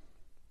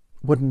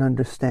wouldn't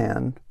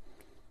understand,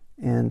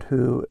 and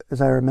who, as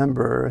I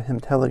remember him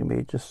telling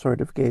me, just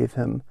sort of gave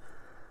him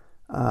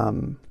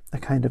a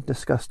kind of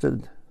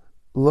disgusted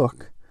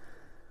look.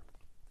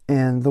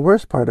 And the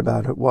worst part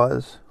about it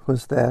was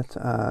that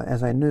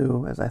as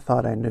I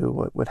thought I knew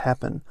what would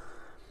happen,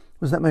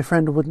 was that my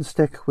friend wouldn't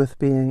stick with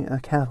being a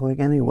Catholic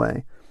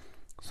anyway,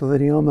 so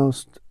that he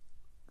almost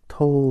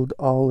told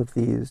all of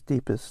these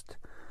deepest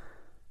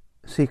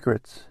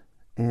secrets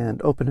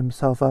and opened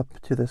himself up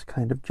to this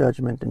kind of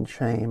judgment and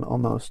shame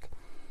almost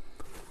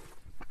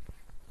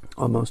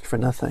for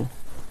nothing.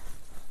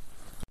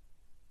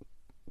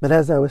 But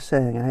as I was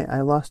saying,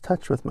 I lost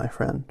touch with my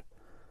friend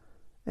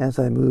as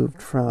I moved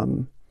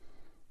down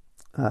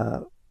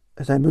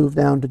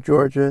to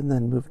Georgia and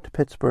then moved to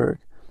Pittsburgh,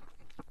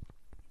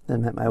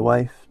 then met my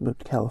wife, moved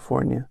to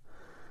California,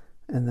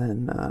 and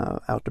then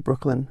out to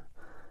Brooklyn,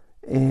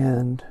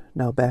 and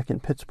now back in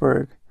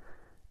Pittsburgh.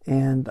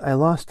 And I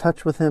lost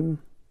touch with him,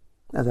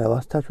 as I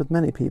lost touch with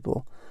many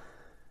people.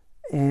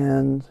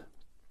 And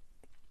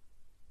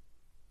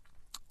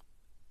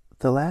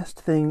the last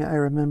thing I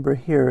remember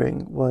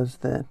hearing was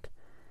that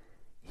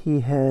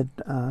he had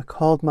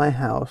called my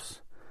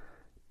house,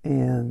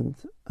 and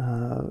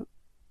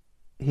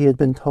he had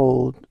been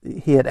told,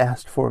 he had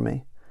asked for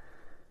me,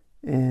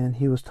 and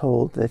he was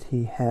told that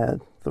he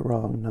had the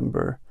wrong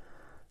number.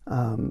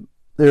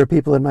 There were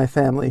people in my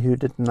family who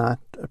did not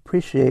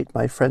appreciate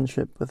my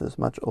friendship with this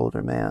much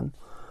older man,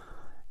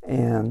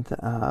 and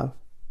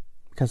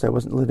because I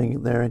wasn't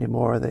living there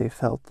anymore, they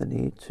felt the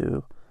need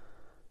to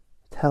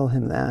tell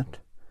him that.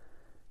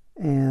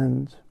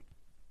 And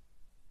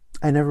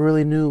I never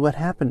really knew what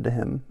happened to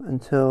him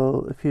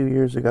until a few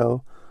years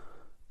ago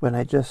when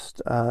I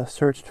just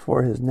searched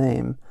for his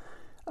name.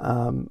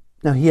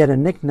 Now, he had a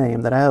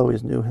nickname that I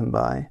always knew him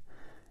by,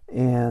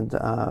 and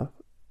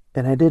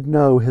I did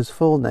know his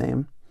full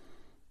name,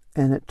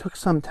 and it took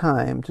some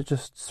time to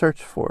just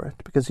search for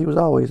it, because he was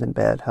always in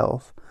bad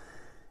health.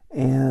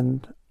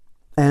 And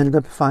I ended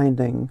up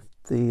finding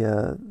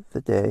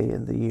the day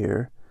and the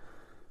year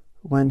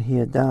when he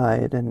had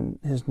died, and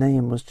his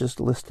name was just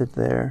listed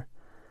there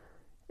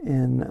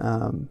in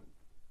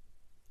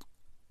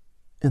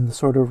the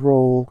sort of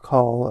roll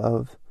call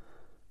of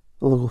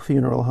the local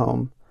funeral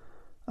home,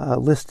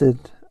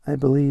 listed, I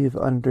believe,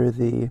 under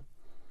the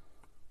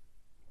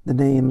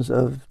names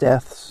of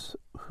deaths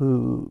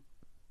who,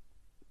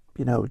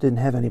 didn't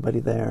have anybody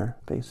there,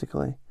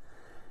 basically.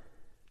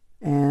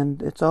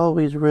 And it's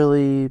always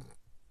really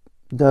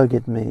dug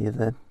at me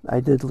that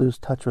I did lose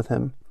touch with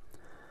him,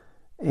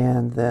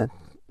 and that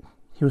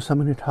he was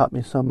someone who taught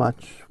me so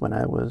much when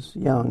I was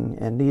young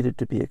and needed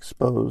to be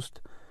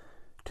exposed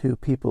to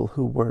people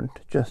who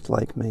weren't just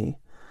like me.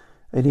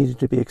 I needed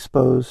to be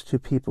exposed to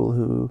people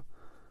who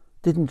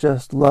didn't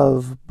just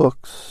love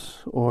books,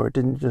 or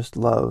didn't just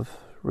love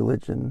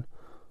religion,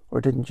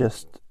 or didn't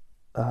just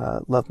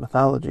love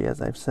mythology, as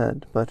I've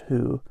said, but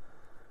who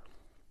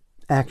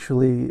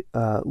actually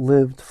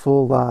lived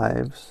full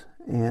lives,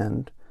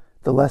 and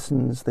the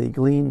lessons they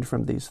gleaned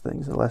from these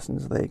things, the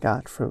lessons they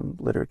got from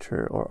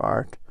literature or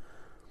art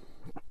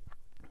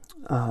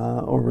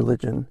or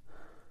religion,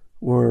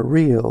 were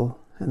real,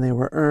 and they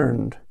were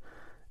earned.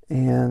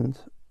 And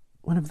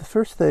one of the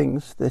first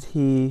things that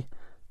he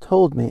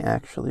told me,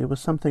 actually,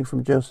 was something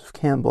from Joseph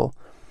Campbell,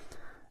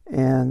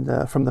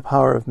 and from the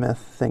Power of Myth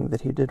thing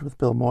that he did with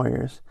Bill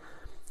Moyers.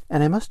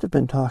 And I must have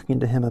been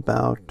talking to him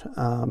about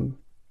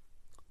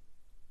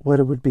what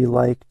it would be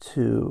like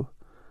to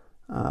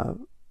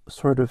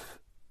sort of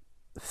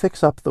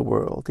fix up the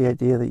world, the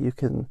idea that you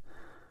can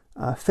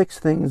fix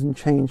things and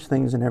change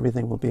things and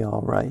everything will be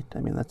all right. I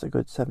mean, that's a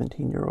good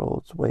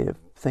 17-year-old's way of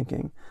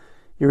thinking.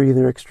 You're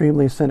either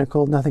extremely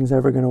cynical, nothing's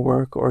ever going to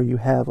work, or you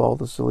have all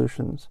the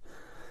solutions.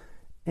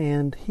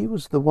 And he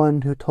was the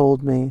one who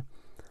told me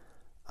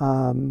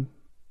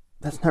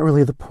that's not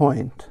really the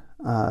point,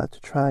 to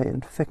try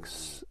and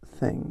fix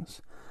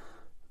things.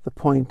 The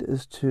point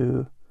is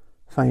to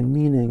find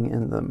meaning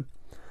in them.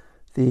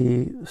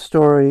 The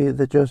story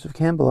that Joseph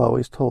Campbell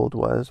always told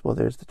was, well,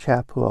 there's the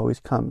chap who always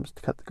comes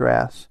to cut the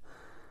grass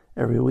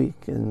every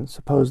week, and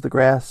suppose the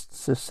grass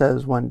just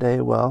says one day,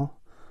 well,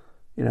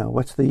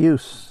 what's the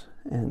use?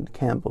 And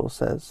Campbell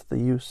says, the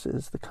use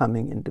is the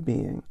coming into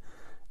being.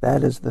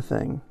 That is the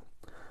thing.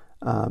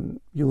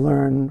 You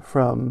learn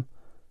from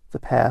the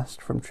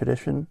past, from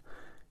tradition.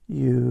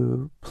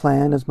 You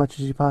plan as much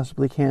as you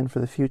possibly can for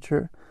the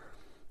future.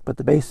 But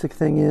the basic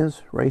thing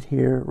is, right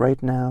here,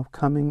 right now,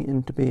 coming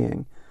into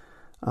being.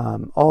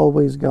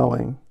 Always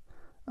going.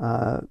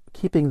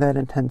 Keeping that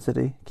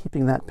intensity,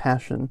 keeping that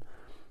passion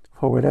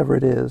for whatever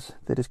it is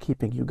that is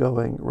keeping you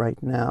going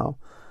right now.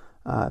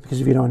 Because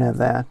if you don't have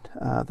that,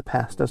 the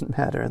past doesn't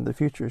matter, and the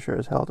future sure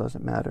as hell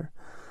doesn't matter.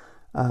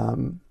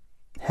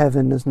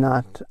 Heaven is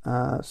not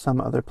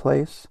some other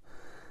place.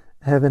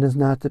 Heaven is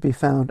not to be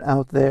found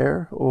out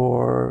there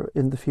or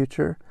in the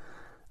future.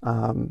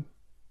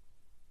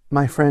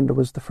 My friend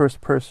was the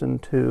first person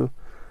to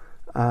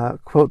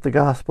quote the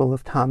Gospel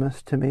of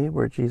Thomas to me,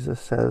 where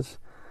Jesus says,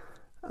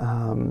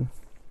 what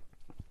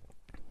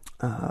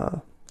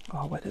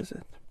is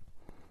it?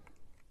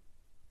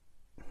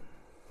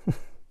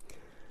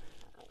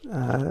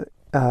 Uh,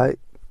 uh,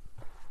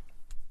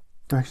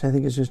 Actually, I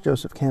think it's just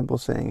Joseph Campbell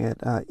saying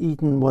it.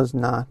 Eden was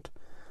not,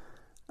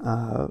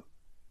 uh,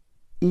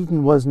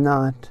 Eden was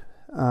not,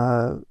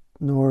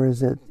 nor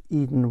is it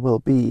Eden will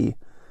be.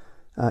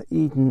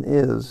 Eden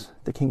is,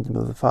 the kingdom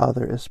of the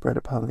Father is spread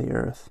upon the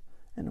earth,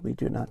 and we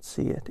do not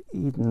see it.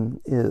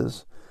 Eden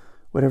is,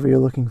 whatever you're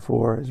looking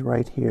for is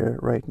right here,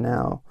 right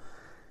now.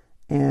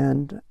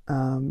 And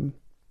I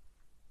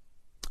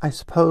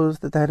suppose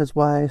that is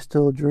why I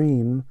still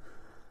dream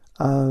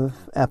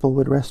of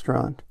Applewood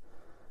Restaurant.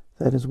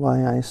 That is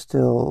why I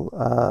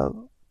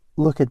still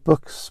look at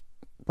books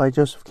by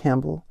Joseph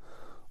Campbell,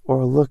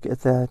 or look at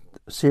that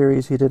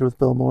series he did with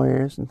Bill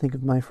Moyers and think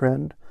of my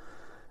friend.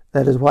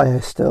 That is why I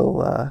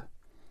still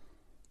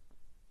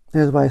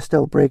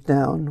break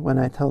down when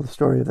I tell the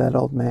story of that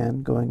old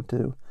man going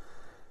to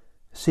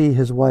see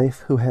his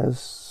wife who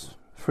has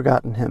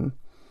forgotten him.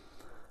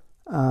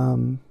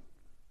 And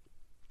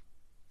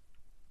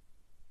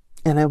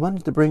I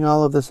wanted to bring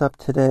all of this up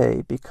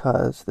today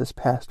because this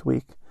past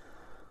week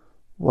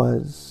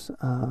was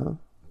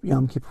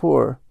Yom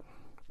Kippur,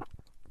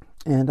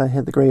 and I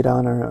had the great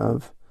honor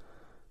of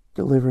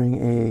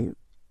delivering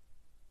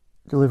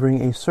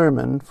a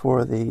sermon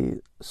for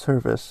the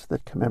service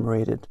that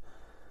commemorated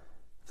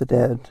the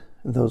dead,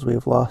 and those we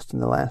have lost in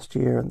the last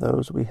year, and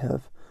those we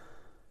have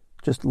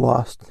just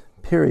lost,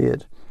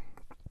 period.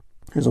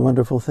 There's a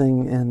wonderful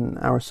thing in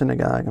our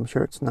synagogue, I'm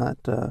sure it's not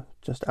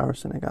just our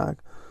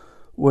synagogue,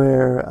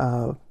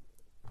 where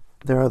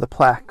there are the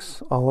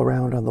plaques all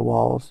around on the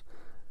walls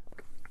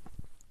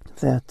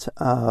that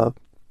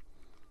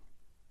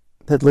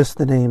list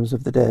the names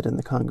of the dead in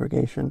the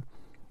congregation.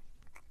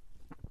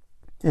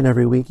 And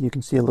every week you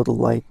can see a little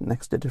light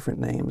next to different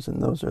names,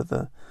 and those are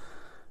the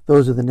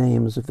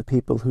names of the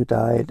people who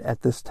died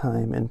at this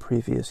time in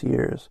previous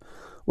years.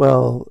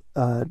 Well,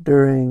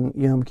 during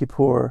Yom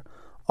Kippur,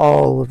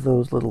 all of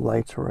those little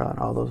lights were on,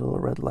 all those little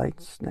red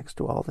lights next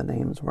to all the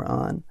names were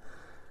on.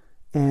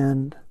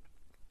 And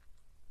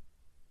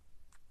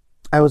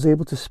I was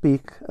able to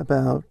speak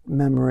about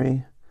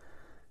memory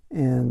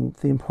and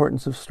the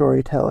importance of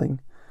storytelling.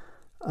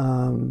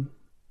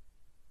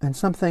 And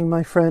something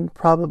my friend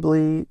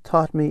probably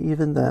taught me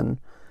even then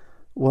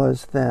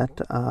was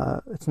that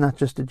it's not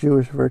just a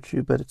Jewish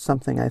virtue, but it's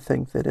something I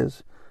think that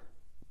is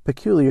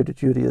peculiar to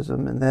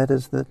Judaism, and that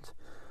is that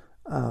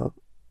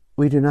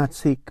we do not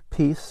seek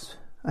peace,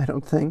 I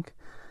don't think.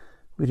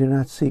 We do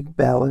not seek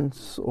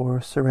balance or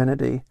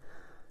serenity.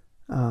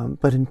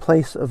 But in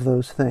place of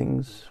those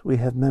things, we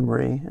have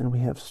memory and we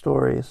have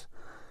stories.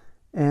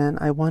 And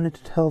I wanted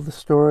to tell the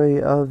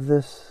story of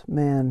this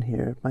man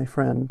here, my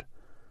friend,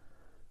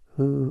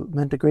 who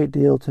meant a great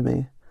deal to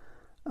me,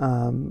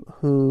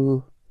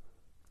 who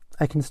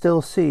I can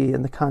still see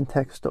in the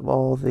context of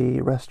all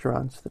the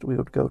restaurants that we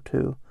would go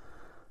to,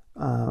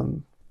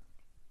 the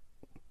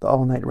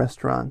all-night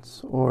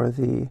restaurants, or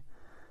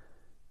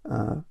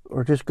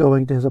just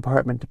going to his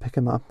apartment to pick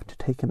him up, to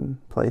take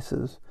him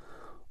places,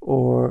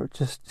 or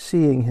just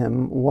seeing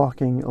him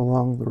walking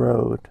along the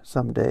road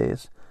some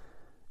days,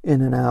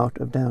 in and out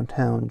of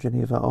downtown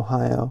Geneva,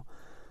 Ohio,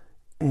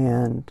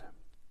 and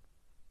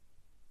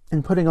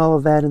putting all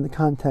of that in the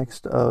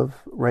context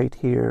of right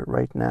here,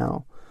 right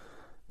now,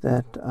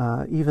 that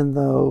even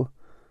though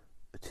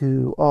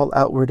to all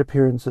outward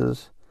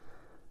appearances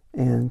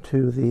and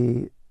to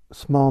the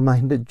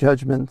small-minded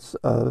judgments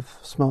of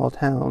small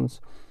towns,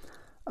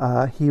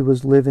 he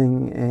was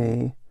living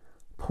a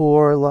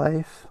poor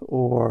life,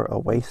 or a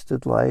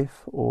wasted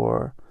life,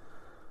 or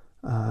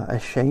a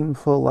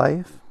shameful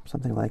life,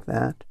 something like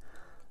that.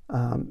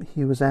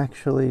 He was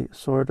actually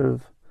sort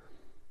of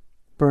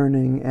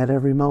burning at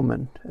every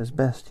moment as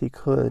best he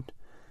could,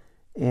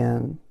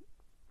 and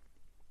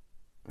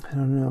I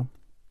don't know,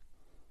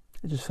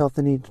 I just felt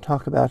the need to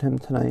talk about him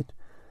tonight,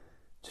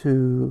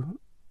 to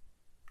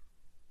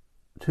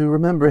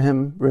remember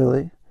him,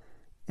 really,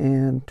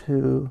 and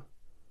to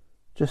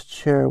just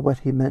share what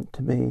he meant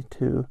to me,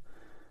 to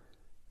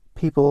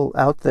people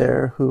out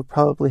there who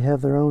probably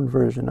have their own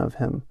version of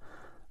him.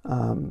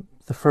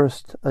 The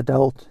first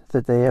adult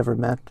that they ever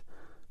met,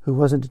 who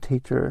wasn't a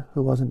teacher,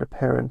 who wasn't a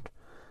parent,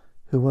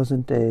 who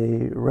wasn't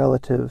a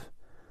relative,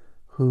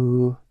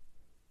 who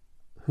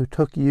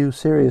took you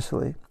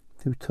seriously,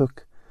 who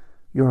took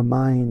your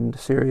mind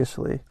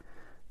seriously,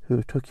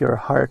 who took your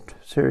heart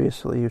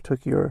seriously, who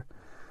took your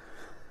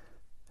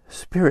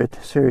spirit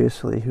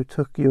seriously, who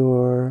took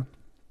your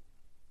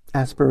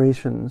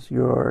aspirations,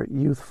 your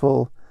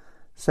youthful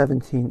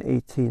 17,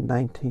 18,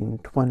 19,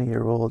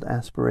 20-year-old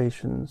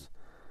aspirations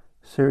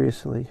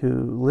seriously,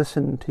 who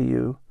listened to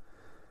you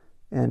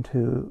and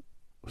who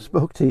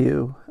spoke to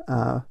you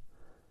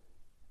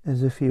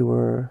as if you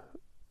were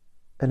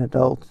an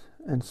adult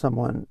and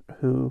someone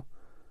who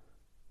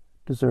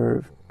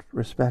deserved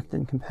respect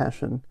and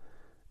compassion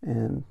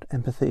and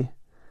empathy.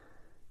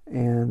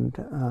 And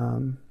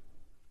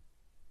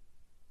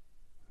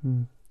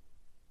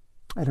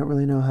I don't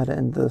really know how to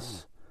end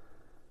this.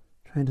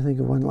 I'm trying to think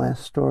of one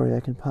last story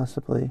I can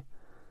possibly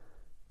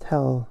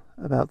tell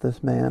about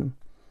this man.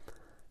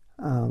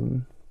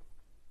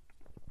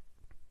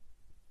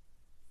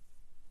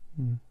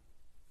 Hmm.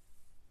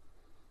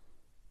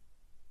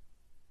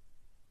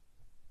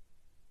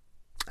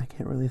 I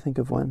can't really think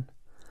of one.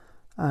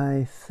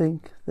 I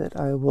think that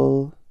I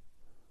will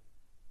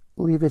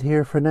leave it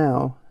here for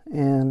now,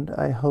 and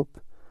I hope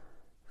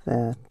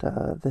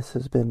that this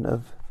has been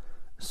of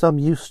some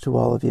use to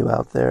all of you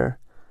out there,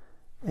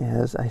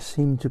 as I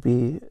seem to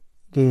be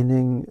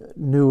gaining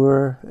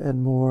newer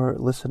and more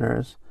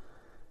listeners.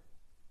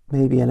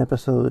 Maybe an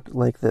episode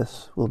like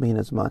this will mean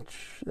as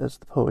much as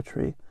the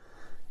poetry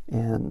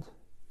and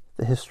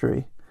the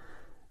history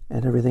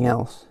and everything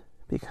else,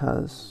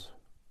 because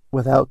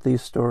without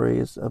these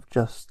stories of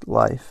just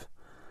life,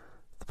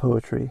 the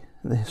poetry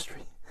and the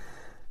history,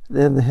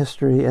 then the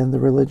history and the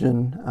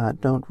religion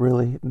don't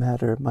really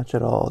matter much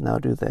at all now,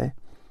 do they?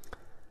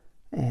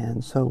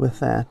 And so with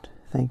that,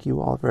 thank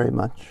you all very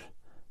much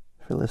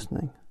for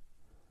listening.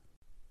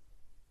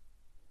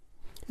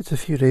 It's a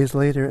few days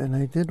later, and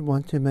I did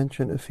want to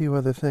mention a few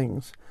other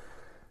things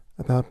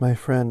about my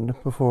friend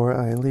before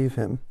I leave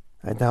him.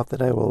 I doubt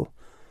that I will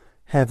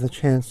have the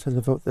chance to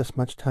devote this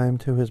much time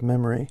to his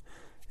memory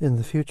in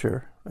the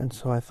future, and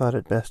so I thought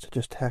it best to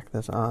just tack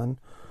this on.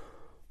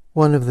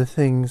 One of the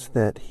things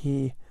that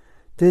he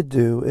did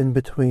do in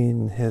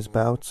between his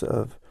bouts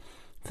of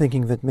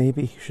thinking that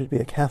maybe he should be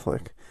a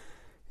Catholic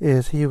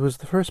is he was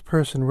the first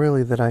person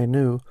really that I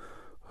knew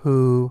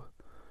who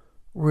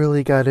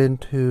really got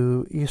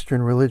into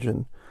Eastern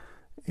religion,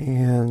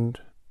 and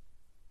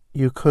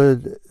you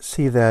could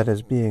see that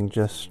as being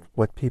just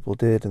what people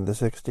did in the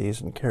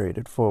 60s and carried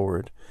it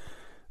forward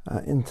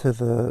into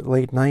the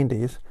late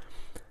 90s.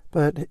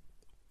 But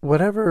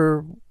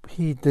whatever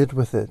he did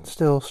with it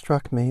still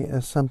struck me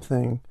as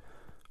something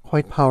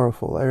quite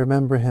powerful. I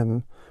remember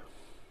him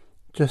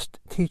just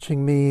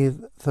teaching me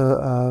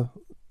the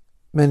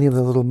many of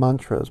the little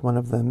mantras, one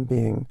of them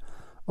being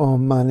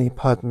Om Mani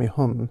Padme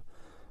Hum,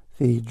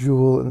 the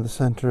jewel in the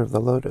center of the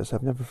lotus.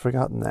 I've never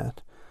forgotten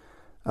that.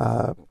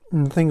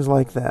 And things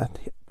like that.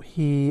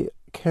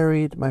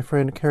 My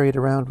friend carried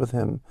around with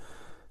him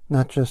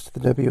not just the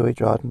W.H.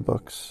 Auden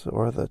books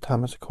or the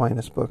Thomas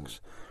Aquinas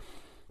books,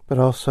 but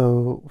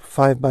also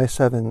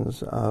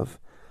 5x7s of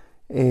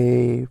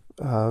a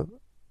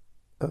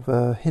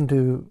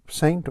Hindu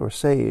saint or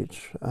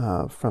sage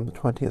from the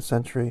 20th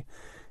century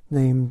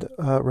named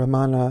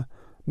Ramana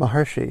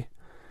Maharshi.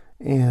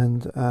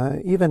 And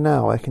even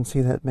now I can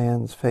see that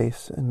man's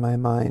face in my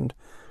mind,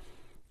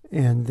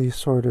 and the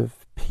sort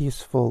of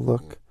peaceful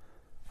look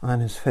on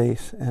his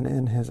face and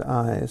in his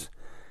eyes,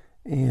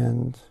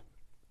 and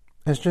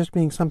as just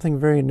being something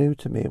very new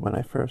to me when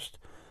I first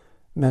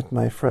met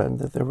my friend,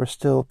 that there were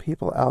still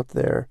people out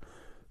there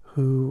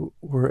who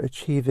were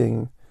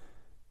achieving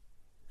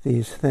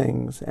these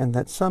things, and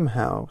that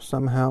somehow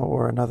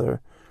or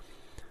another,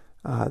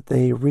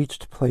 they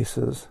reached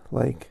places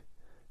like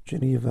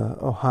Geneva,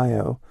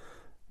 Ohio,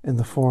 in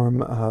the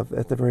form of,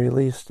 at the very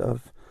least,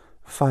 of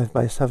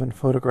 5x7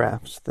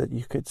 photographs that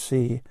you could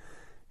see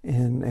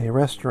in a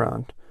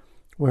restaurant,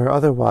 where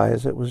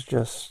otherwise it was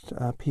just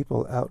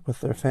people out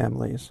with their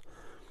families,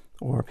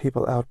 or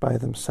people out by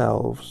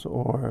themselves,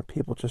 or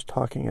people just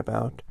talking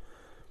about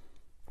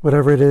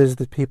whatever it is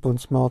that people in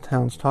small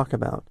towns talk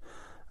about,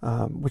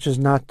 which is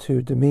not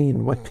to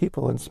demean what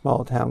people in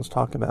small towns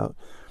talk about.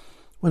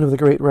 One of the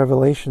great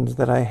revelations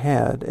that I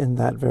had in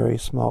that very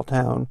small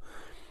town,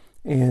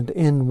 and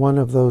in one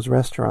of those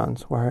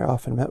restaurants where I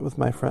often met with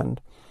my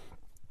friend,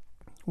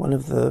 one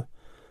of the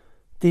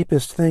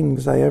deepest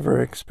things I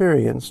ever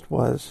experienced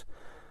was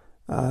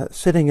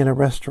sitting in a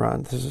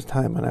restaurant. This is a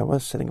time when I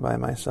was sitting by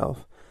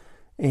myself,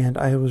 and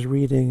I was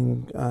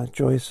reading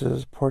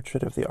Joyce's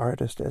Portrait of the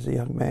Artist as a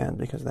Young Man,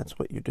 because that's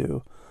what you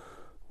do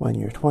when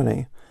you're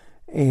 20.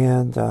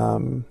 And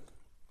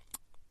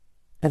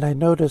I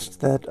noticed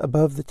that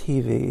above the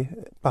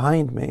TV,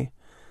 behind me,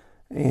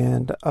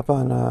 and up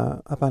on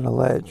a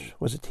ledge,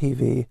 was a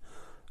TV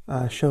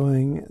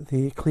showing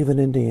the Cleveland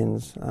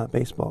Indians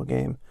baseball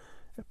game.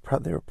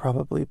 They were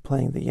probably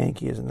playing the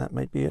Yankees, and that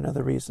might be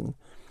another reason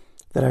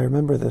that I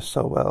remember this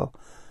so well.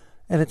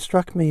 And it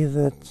struck me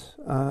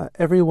that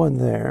everyone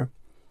there,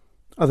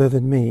 other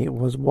than me,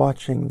 was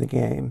watching the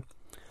game.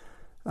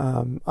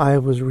 I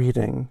was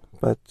reading,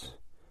 but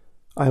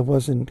I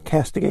wasn't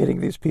castigating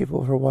these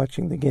people for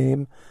watching the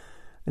game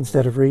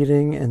instead of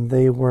reading, and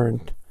they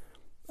weren't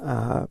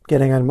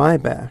getting on my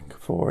back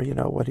for,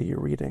 what are you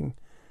reading?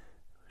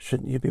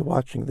 Shouldn't you be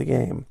watching the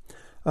game?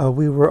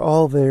 We were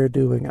all there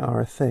doing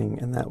our thing,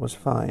 and that was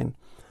fine.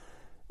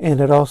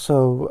 And it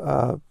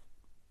also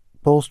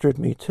bolstered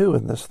me, too,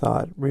 in this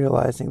thought,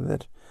 realizing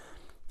that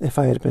if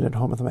I had been at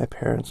home with my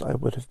parents, I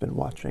would have been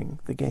watching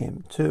the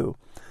game, too.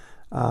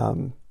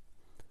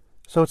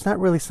 So it's not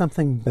really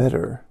something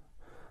better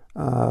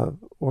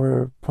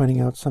or pointing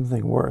out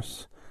something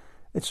worse.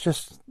 It's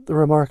just the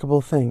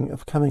remarkable thing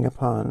of coming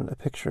upon a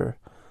picture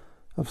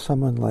of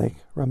someone like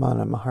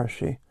Ramana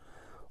Maharshi,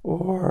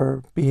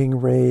 or being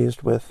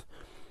raised with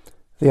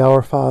the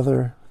Our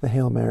Father, the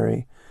Hail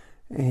Mary,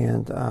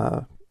 and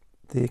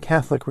the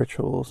Catholic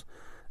rituals,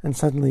 and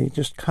suddenly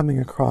just coming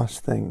across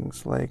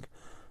things like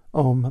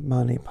Om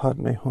Mani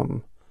Padme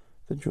Hum,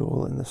 the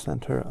jewel in the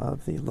center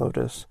of the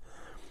lotus.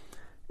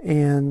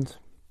 And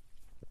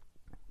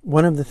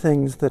one of the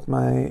things that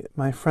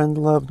my friend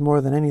loved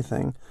more than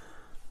anything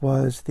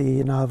was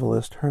the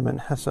novelist Hermann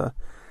Hesse.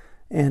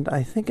 And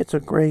I think it's a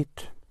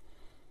great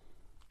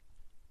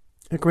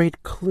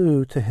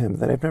clue to him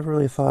that I've never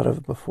really thought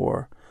of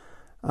before.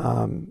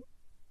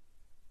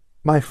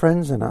 My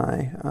friends and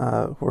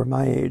I, who were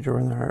my age or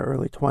in our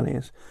early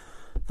 20s,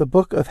 the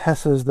book of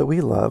Hesse's that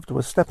we loved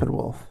was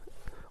Steppenwolf,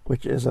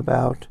 which is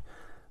about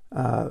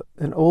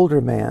an older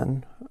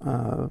man,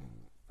 I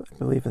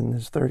believe in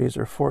his 30s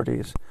or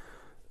 40s,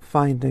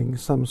 finding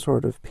some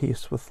sort of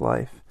peace with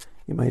life.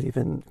 You might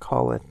even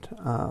call it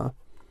a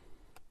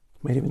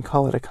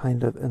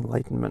kind of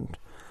enlightenment.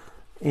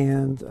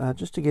 And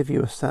just to give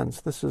you a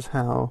sense, this is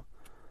how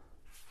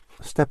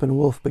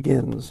Steppenwolf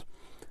begins.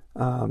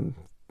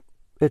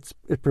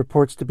 It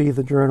purports to be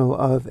the journal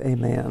of a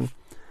man.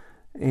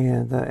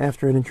 And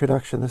after an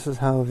introduction, this is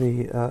how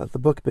the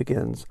book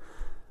begins.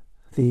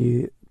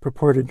 The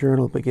purported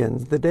journal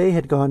begins. The day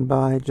had gone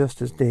by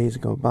just as days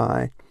go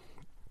by.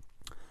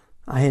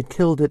 I had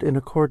killed it in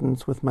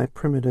accordance with my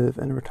primitive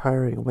and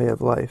retiring way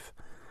of life.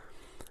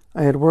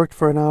 I had worked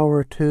for an hour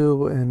or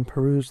two and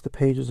perused the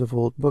pages of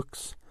old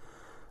books.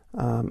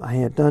 I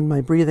had done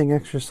my breathing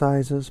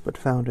exercises, but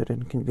found it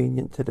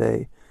inconvenient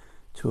today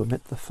to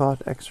omit the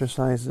thought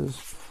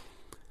exercises.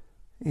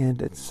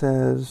 And it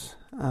says,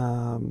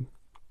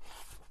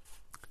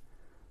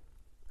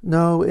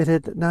 no, it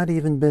had not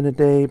even been a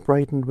day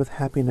brightened with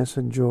happiness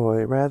and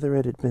joy. Rather,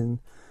 it had been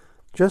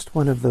just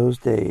one of those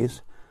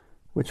days,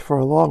 which for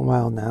a long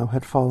while now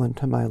had fallen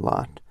to my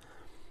lot.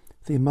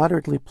 The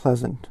moderately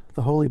pleasant,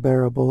 the wholly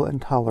bearable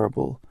and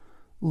tolerable,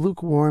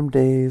 lukewarm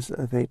days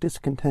of a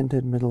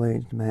discontented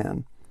middle-aged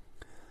man.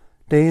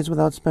 Days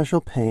without special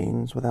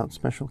pains, without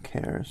special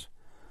cares,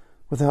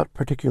 without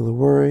particular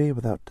worry,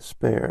 without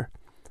despair.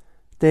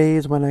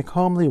 Days when I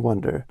calmly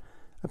wonder,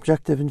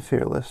 objective and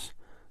fearless,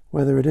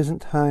 whether it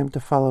isn't time to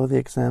follow the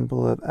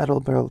example of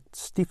Adalbert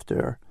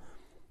Stifter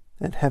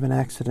and have an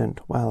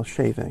accident while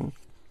shaving.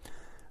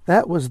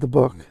 That was the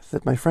book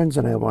that my friends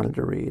and I wanted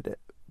to read.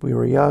 We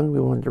were young,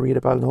 we wanted to read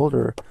about an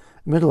older,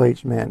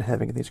 middle-aged man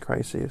having these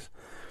crises.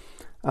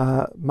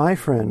 My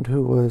friend,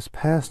 who was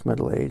past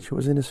middle age, who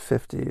was in his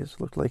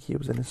 50s, looked like he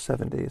was in his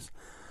 70s,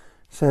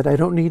 said, I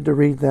don't need to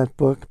read that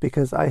book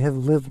because I have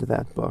lived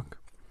that book.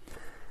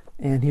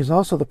 And he's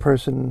also the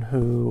person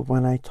who,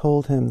 when I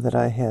told him that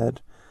I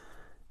had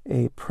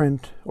a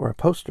print or a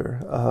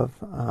poster of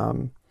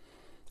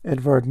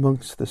Edvard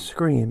Munch's The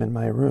Scream in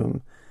my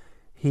room,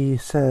 he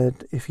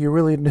said, if you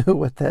really knew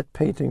what that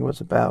painting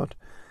was about,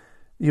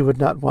 you would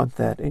not want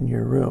that in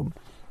your room.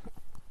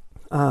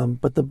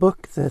 But the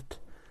book that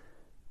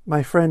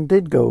my friend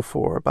did go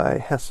for by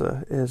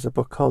Hesse is a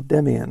book called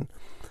Demian,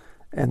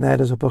 and that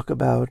is a book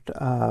about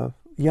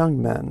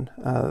young men,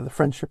 the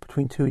friendship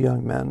between two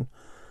young men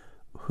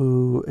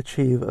who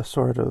achieve a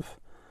sort of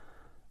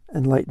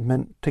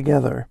enlightenment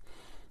together.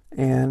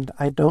 And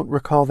I don't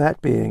recall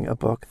that being a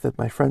book that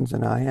my friends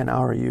and I in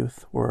our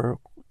youth were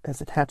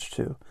as attached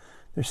to.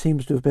 There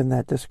seems to have been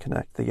that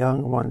disconnect. The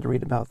young wanted to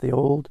read about the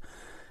old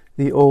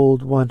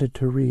wanted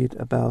to read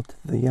about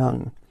the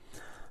young.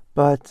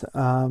 But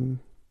one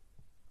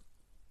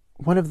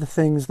of the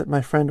things that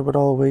my friend would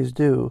always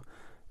do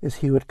is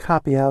he would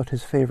copy out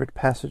his favorite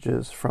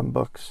passages from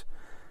books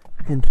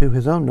into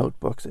his own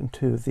notebooks,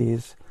 into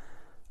these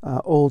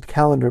old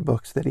calendar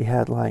books that he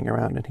had lying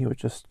around, and he would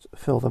just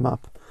fill them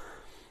up.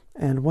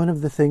 And one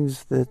of the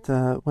things that,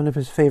 one of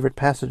his favorite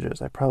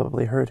passages, I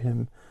probably heard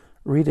him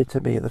read it to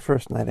me the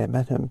first night I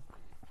met him,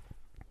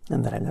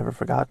 and that I've never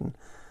forgotten,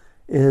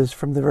 is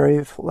from the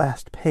very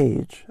last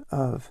page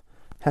of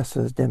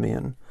Hesse's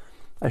Demian.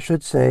 I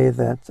should say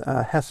that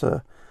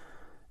Hesse,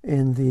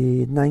 in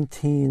the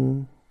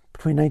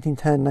between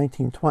 1910 and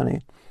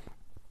 1920,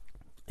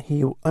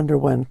 he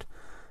underwent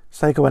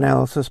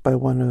psychoanalysis by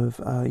one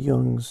of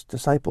Jung's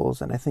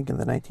disciples, and I think in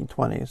the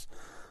 1920s,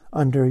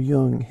 under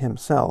Jung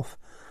himself.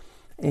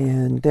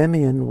 And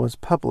Demian was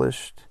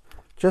published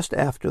just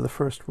after the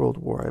First World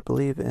War, I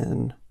believe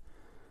in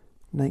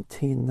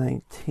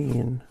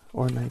 1919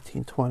 or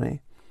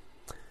 1920.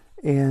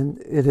 And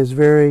it is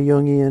very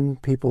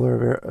Jungian.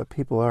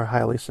 People are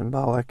highly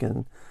symbolic,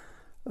 and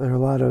there are a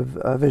lot of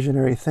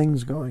visionary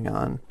things going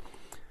on.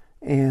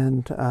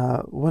 And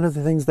one of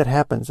the things that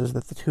happens is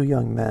that the two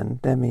young men,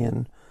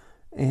 Demian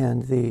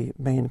and the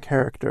main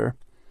character,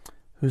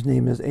 whose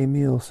name is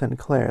Emile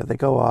Sinclair, they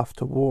go off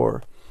to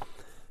war.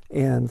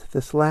 And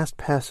this last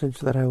passage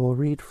that I will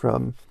read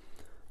from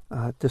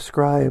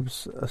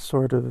describes a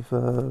sort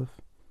of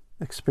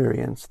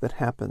experience that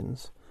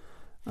happens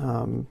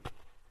in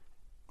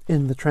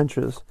the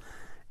trenches.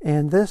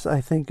 And this,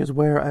 I think, is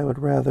where I would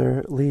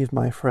rather leave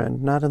my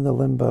friend, not in the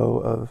limbo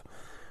of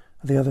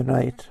the other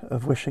night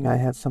of wishing I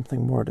had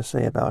something more to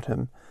say about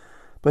him,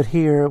 but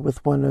here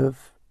with one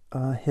of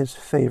his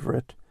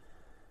favorite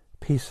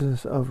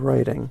pieces of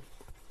writing.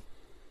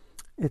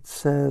 It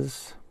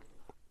says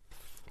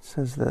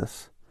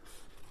this: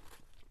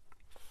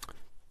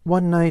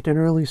 One night in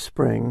early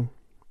spring,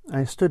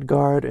 I stood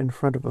guard in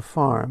front of a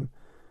farm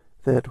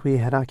that we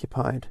had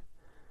occupied.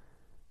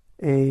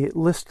 A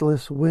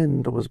listless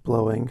wind was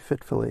blowing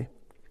fitfully.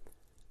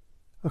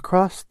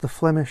 Across the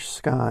Flemish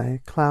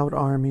sky, cloud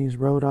armies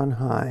rode on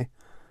high,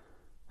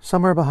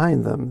 somewhere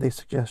behind them the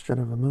suggestion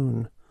of a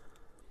moon.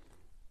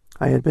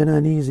 I had been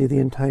uneasy the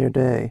entire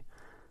day.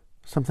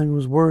 Something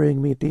was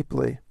worrying me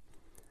deeply.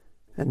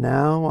 And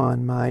now,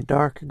 on my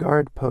dark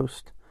guard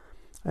post,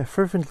 I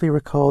fervently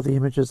recalled the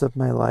images of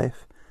my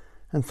life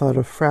and thought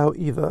of Frau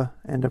Eva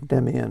and of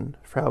Demian.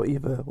 Frau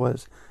Eva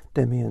was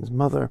Demian's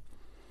mother,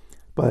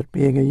 but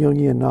being a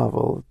Jungian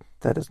novel,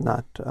 that is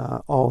not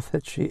all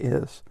that she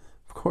is,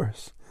 of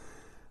course.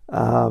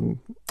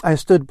 I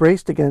stood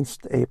braced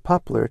against a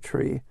poplar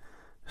tree,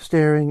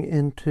 staring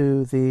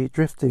into the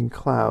drifting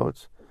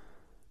clouds,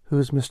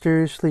 whose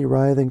mysteriously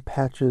writhing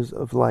patches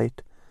of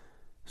light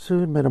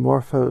soon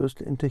metamorphosed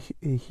into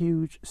a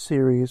huge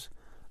series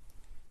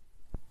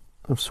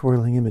of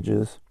swirling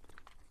images.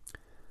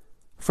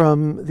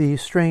 From the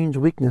strange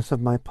weakness of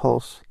my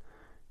pulse,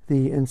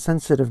 the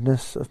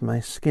insensitiveness of my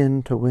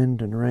skin to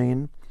wind and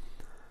rain,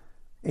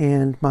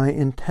 and my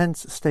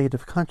intense state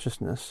of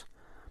consciousness,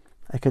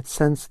 I could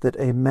sense that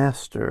a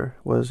master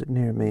was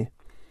near me.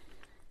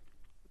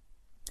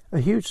 A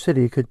huge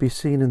city could be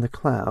seen in the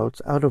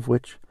clouds, out of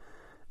which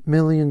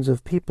millions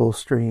of people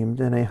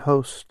streamed in a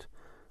host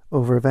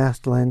over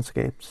vast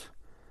landscapes.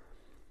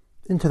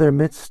 Into their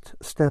midst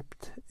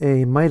stepped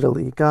a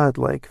mighty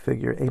godlike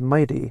figure,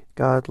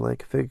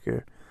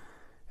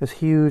 as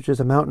huge as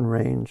a mountain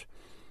range,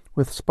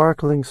 with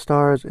sparkling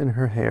stars in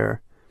her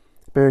hair,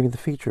 bearing the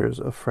features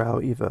of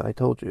Frau Eva. I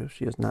told you,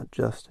 she is not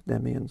just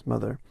Demian's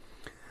mother.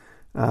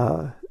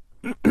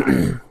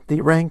 The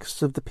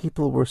ranks of the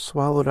people were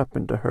swallowed up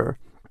into her,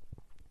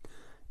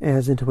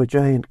 as into a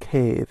giant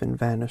cave, and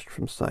vanished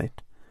from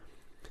sight.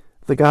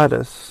 The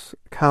goddess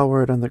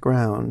cowered on the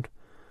ground,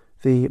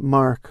 the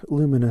mark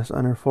luminous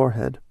on her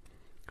forehead.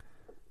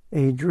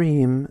 A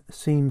dream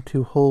seemed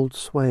to hold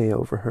sway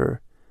over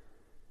her.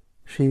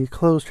 She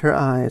closed her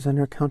eyes, and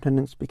her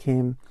countenance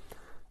became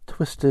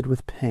twisted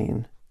with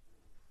pain.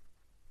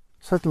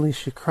 Suddenly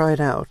she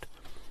cried out,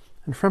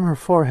 and from her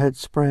forehead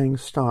sprang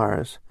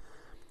stars,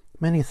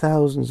 many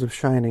thousands of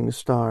shining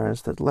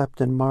stars that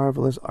leapt in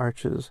marvelous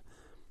arches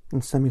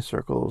and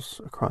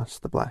semicircles across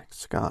the black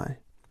sky.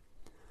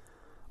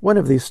 One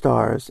of these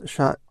stars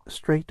shot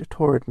straight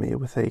toward me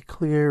with a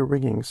clear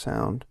ringing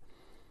sound,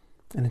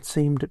 and it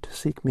seemed to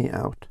seek me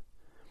out.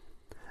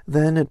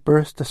 Then it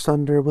burst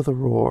asunder with a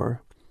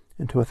roar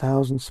into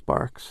 1,000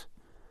 sparks,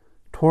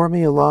 tore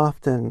me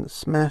aloft, and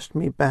smashed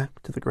me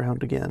back to the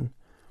ground again.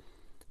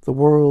 The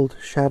world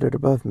shattered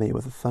above me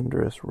with a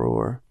thunderous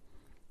roar.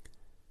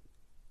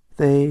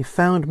 They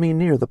found me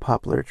near the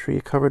poplar tree,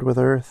 covered with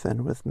earth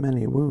and with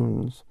many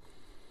wounds.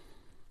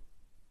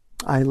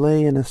 I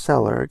lay in a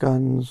cellar,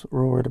 guns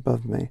roared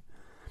above me.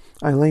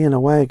 I lay in a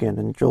wagon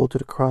and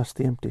jolted across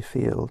the empty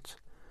fields.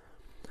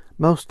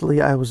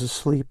 Mostly I was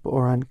asleep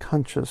or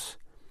unconscious,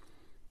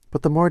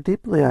 but the more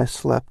deeply I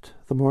slept,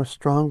 the more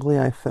strongly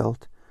I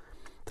felt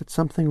that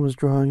something was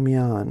drawing me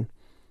on,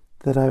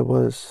 that I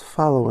was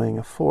following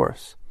a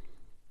force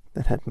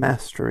that had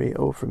mastery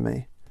over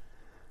me.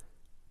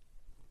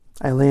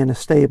 I lay in a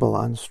stable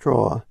on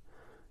straw.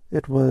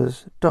 It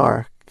was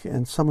dark,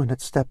 and someone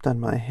had stepped on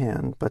my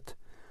hand, but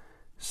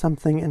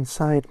something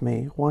inside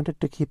me wanted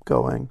to keep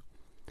going,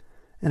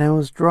 and I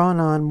was drawn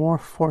on more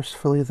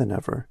forcefully than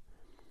ever.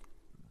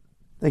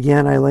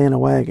 Again I lay in a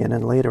wagon,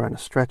 and later on a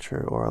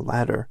stretcher or a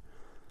ladder.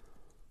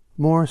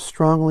 More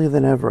strongly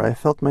than ever I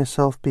felt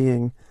myself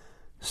being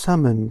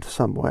summoned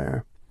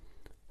somewhere,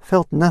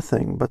 felt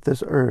nothing but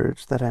this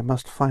urge that I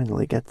must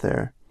finally get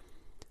there.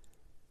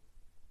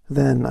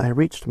 Then I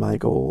reached my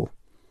goal.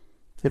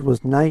 It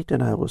was night,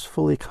 and I was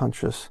fully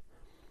conscious.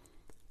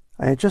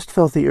 I had just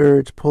felt the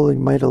urge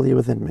pulling mightily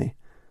within me.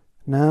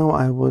 Now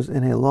I was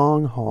in a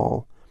long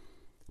hall,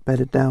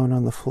 bedded down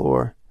on the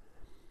floor.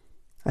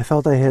 I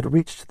felt I had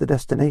reached the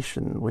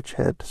destination which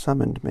had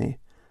summoned me.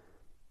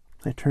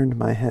 I turned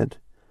my head.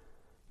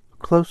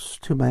 Close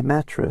to my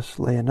mattress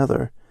lay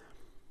another.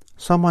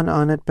 Someone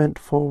on it bent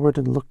forward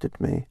and looked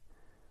at me.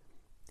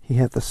 He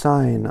had the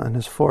sign on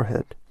his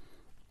forehead.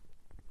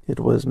 It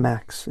was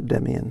Max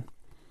Demian.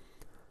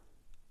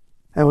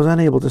 I was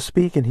unable to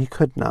speak, and he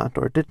could not,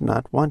 or did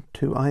not want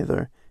to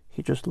either.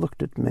 He just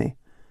looked at me.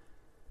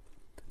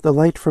 The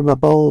light from a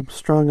bulb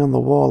strung on the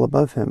wall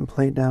above him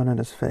played down on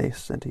his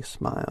face, and he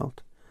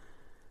smiled.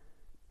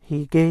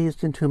 He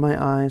gazed into my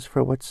eyes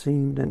for what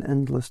seemed an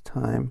endless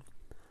time.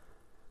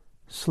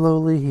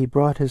 Slowly he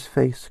brought his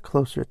face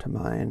closer to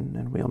mine,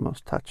 and we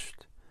almost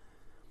touched.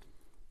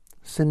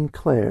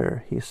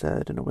 "Sinclair," he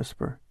said in a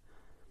whisper.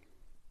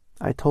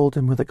 I told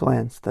him with a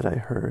glance that I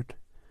heard.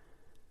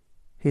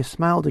 He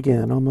smiled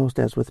again, almost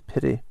as with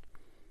pity.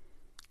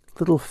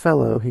 "Little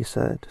fellow," he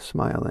said,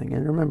 smiling.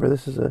 And remember,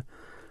 this is a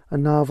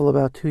novel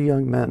about two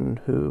young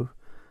men who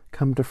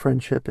come to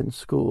friendship in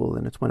school,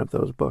 and it's one of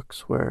those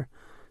books where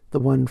the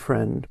one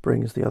friend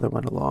brings the other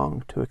one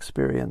along to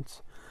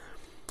experience.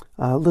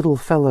 "Little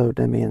fellow,"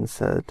 Demian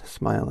said,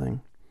 smiling.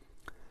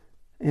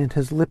 and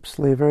his lips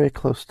lay very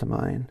close to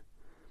mine.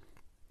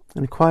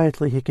 And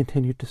quietly he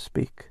continued to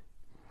speak.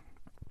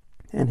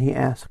 And he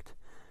asked,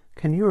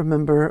 "Can you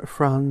remember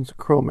Franz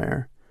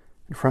Kromer?"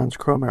 And Franz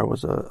Kromer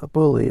was a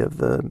bully of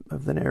the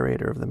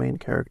narrator, of the main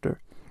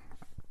character,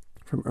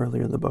 from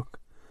earlier in the book.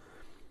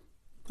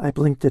 I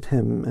blinked at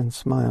him and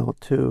smiled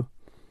too.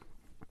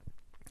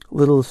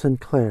 "Little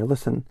Sinclair,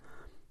 listen,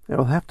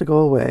 it'll have to go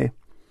away.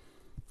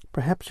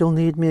 Perhaps you'll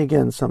need me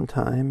again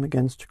sometime,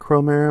 against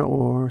Kromer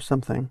or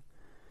something.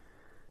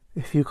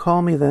 If you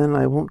call me then,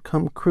 I won't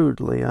come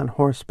crudely on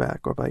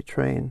horseback or by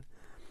train.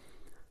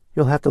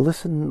 You'll have to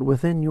listen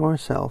within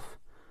yourself.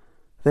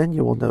 Then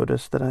you will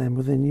notice that I am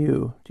within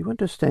you. Do you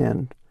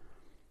understand?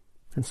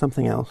 And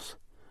something else.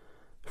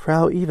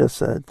 Frau Eva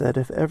said that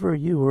if ever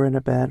you were in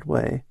a bad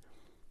way,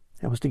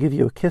 I was to give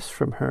you a kiss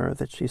from her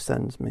that she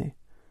sends me.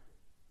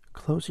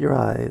 Close your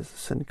eyes,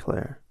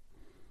 Sinclair."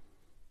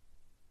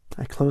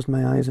 I closed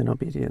my eyes in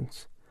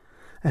obedience.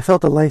 I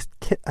felt a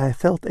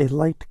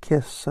light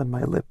kiss on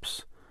my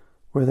lips,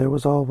 where there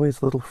was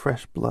always little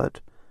fresh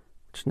blood,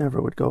 which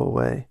never would go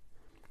away.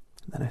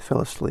 Then I fell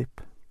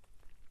asleep.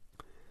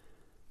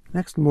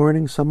 Next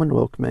morning someone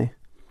woke me.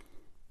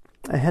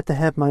 I had to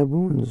have my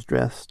wounds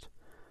dressed.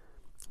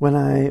 When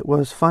I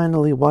was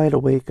finally wide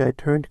awake, I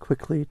turned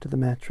quickly to the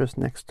mattress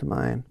next to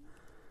mine.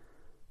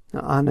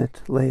 Now, on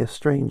it lay a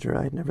stranger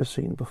I had never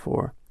seen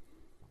before.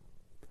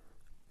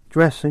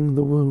 Dressing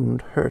the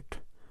wound hurt.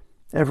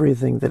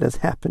 Everything that has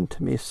happened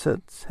to me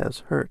since has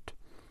hurt.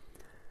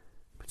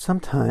 But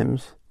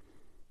sometimes,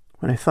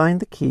 when I find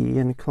the key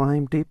and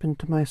climb deep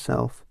into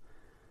myself,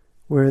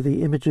 where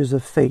the images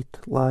of fate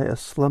lie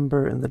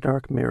aslumber in the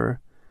dark mirror,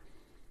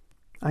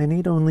 I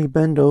need only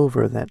bend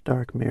over that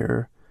dark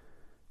mirror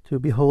to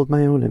behold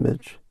my own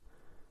image,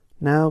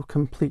 now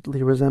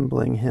completely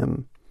resembling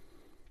him,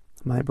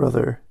 my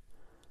brother,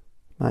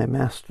 my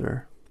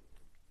master.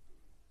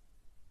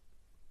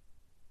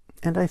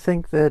 And I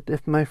think that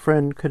if my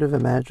friend could have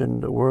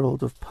imagined a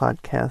world of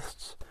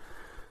podcasts,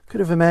 could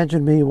have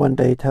imagined me one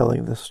day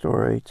telling this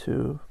story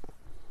to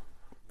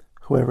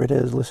whoever it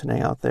is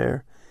listening out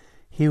there,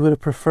 he would have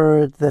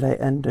preferred that I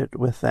end it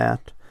with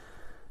that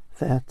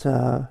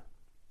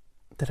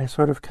I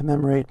sort of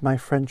commemorate my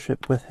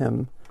friendship with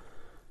him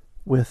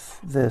with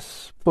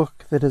this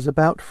book that is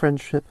about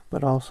friendship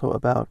but also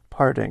about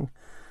parting.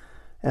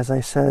 As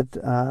I said,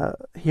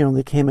 he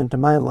only came into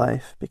my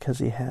life because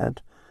he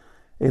had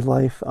a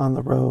life on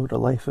the road, a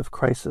life of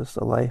crisis,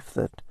 a life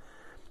that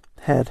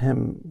had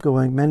him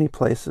going many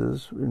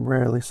places and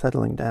rarely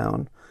settling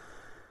down.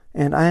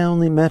 And I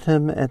only met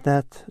him at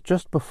that,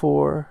 just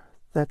before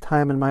that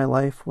time in my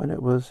life when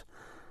it was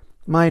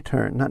my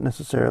turn, not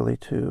necessarily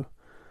to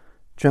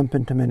jump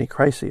into many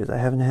crises. I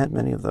haven't had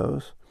many of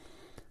those.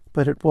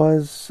 But it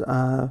was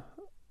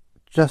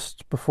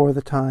just before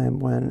the time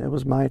when it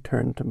was my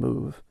turn to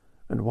move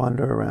and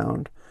wander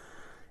around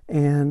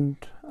and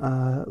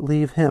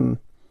leave him,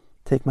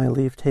 take my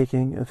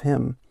leave-taking of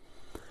him.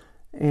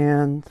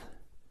 And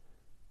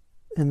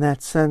in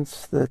that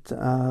sense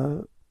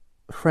that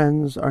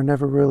friends are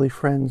never really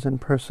friends in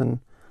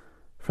person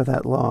for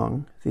that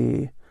long.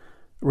 The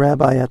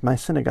rabbi at my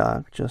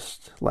synagogue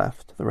just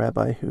left, the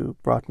rabbi who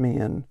brought me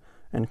in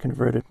and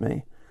converted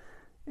me,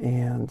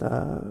 and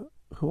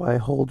who I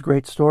hold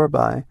great store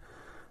by.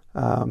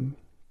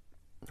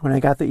 When I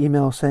got the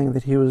email saying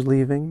that he was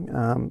leaving,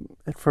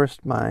 at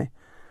first my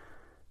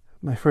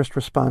first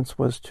response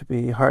was to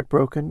be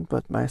heartbroken,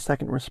 but my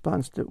second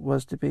response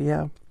was to be,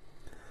 yeah,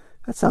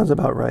 that sounds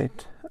about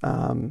right.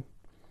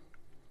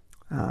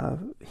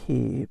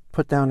 He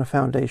put down a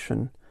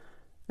foundation,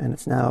 and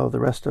it's now the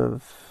rest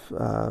of,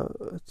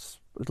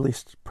 it's at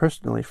least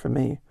personally for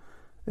me,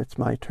 it's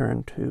my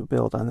turn to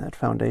build on that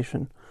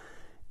foundation.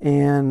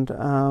 And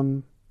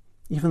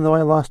even though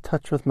I lost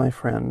touch with my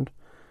friend,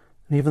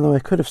 and even though I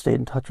could have stayed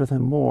in touch with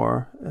him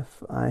more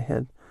if I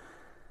had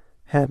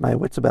had my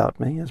wits about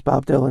me, as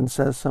Bob Dylan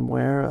says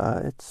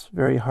somewhere, it's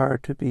very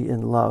hard to be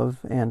in love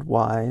and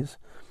wise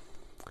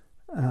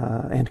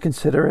and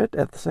considerate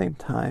at the same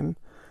time.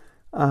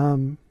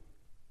 I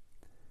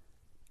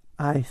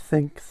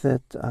think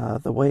that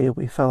the way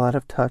we fell out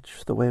of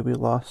touch, the way we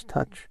lost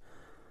touch,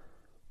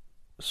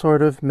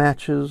 sort of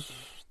matches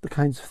the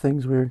kinds of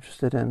things we were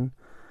interested in,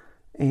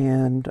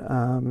 and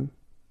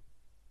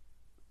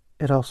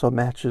it also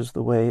matches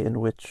the way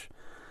in which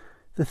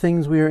the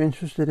things we are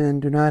interested in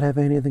do not have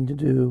anything to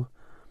do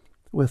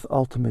with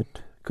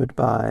ultimate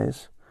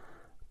goodbyes,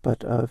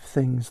 but of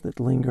things that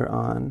linger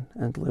on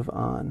and live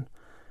on.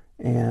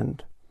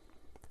 And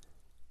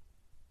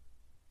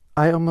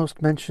I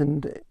almost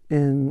mentioned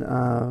in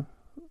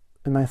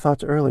my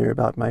thoughts earlier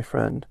about my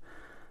friend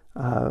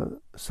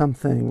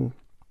something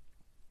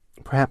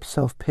perhaps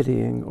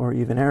self-pitying or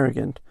even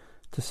arrogant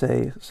to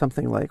say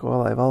something like,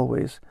 well, I've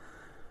always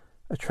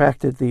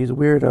attracted these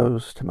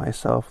weirdos to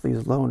myself,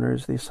 these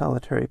loners, these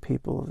solitary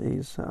people,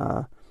 these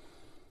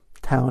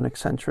town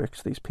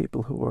eccentrics, these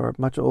people who are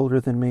much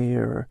older than me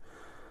or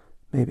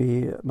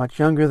maybe much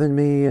younger than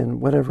me,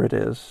 and whatever it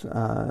is,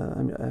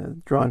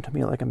 drawn to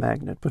me like a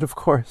magnet. But of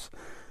course,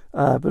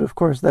 But of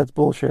course, that's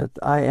bullshit.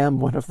 I am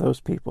one of those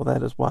people.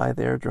 That is why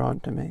they are drawn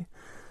to me.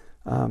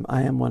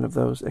 I am one of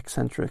those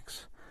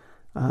eccentrics.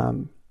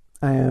 I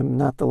am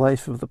not the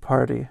life of the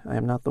party. I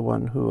am not the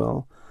one who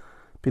will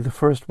be the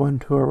first one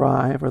to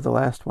arrive or the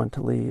last one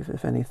to leave.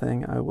 If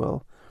anything, I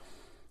will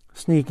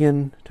sneak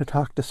in to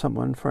talk to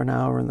someone for an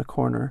hour in the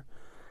corner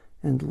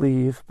and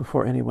leave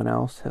before anyone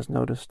else has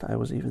noticed I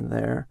was even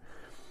there.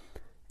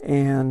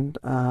 And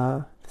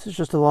this is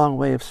just a long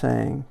way of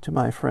saying to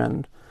my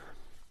friend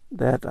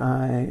that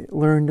I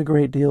learned a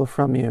great deal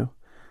from you,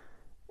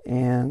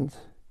 and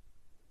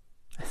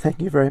I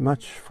thank you very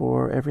much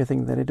for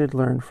everything that I did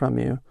learn from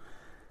you.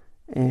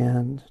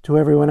 And to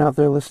everyone out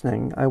there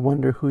listening, I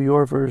wonder who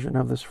your version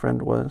of this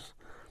friend was.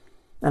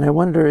 And I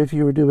wonder if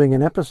you were doing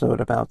an episode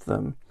about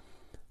them,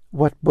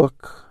 what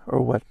book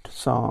or what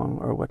song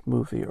or what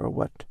movie or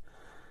what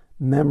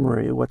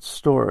memory, what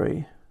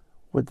story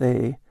would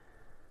they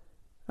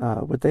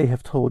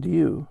have told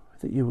you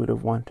that you would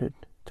have wanted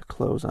to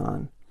close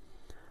on?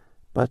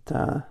 But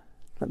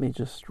let me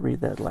just read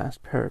that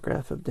last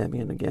paragraph of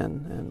Demian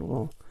again, and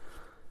we'll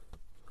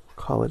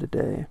call it a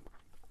day.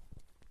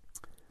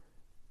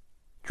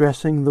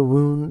 Dressing the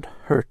wound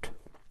hurt.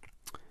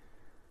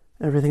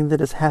 Everything that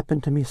has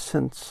happened to me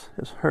since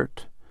is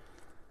hurt.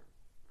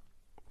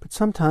 But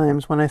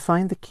sometimes when I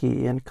find the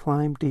key and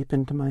climb deep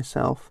into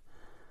myself,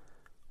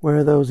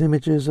 where those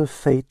images of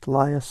fate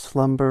lie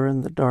aslumber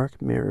in the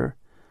dark mirror,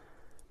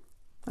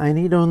 I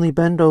need only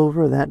bend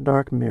over that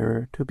dark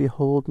mirror to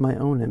behold my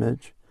own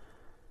image,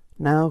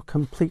 now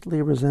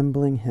completely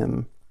resembling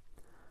him,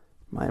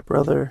 my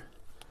brother,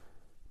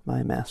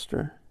 my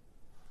master.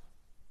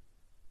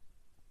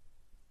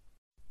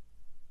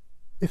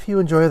 If you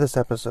enjoy this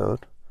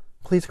episode,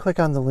 please click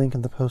on the link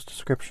in the post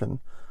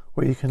description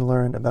where you can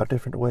learn about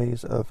different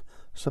ways of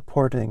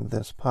supporting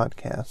this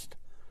podcast.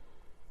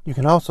 You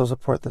can also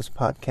support this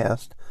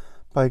podcast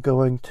by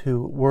going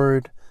to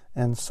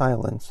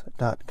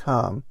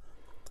wordandsilence.com,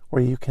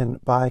 where you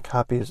can buy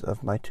copies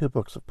of my 2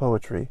 books of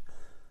poetry,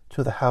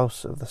 To the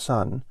House of the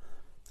Sun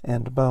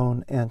and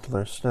Bone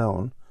Antler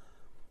Stone,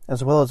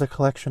 as well as a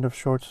collection of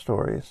short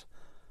stories,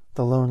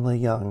 The Lonely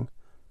Young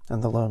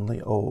and The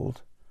Lonely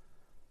Old.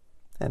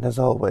 And as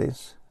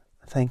always,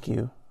 thank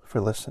you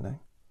for listening.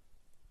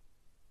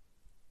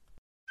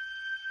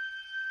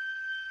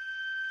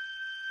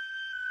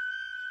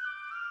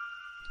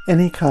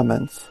 Any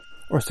comments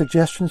or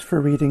suggestions for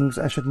readings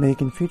I should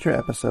make in future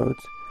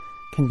episodes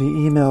can be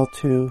emailed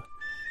to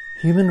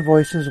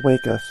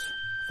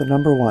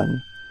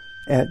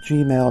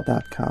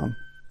humanvoiceswakeus1@gmail.com.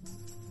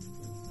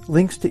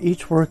 Links to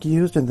each work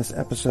used in this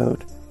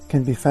episode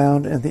can be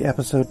found in the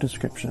episode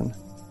description.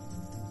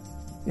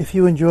 If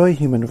you enjoy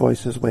Human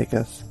Voices Wake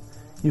Us,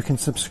 you can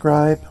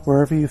subscribe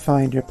wherever you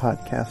find your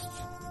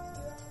podcasts.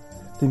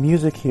 The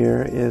music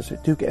here is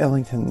Duke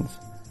Ellington's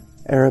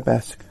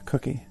Arabesque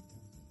Cookie.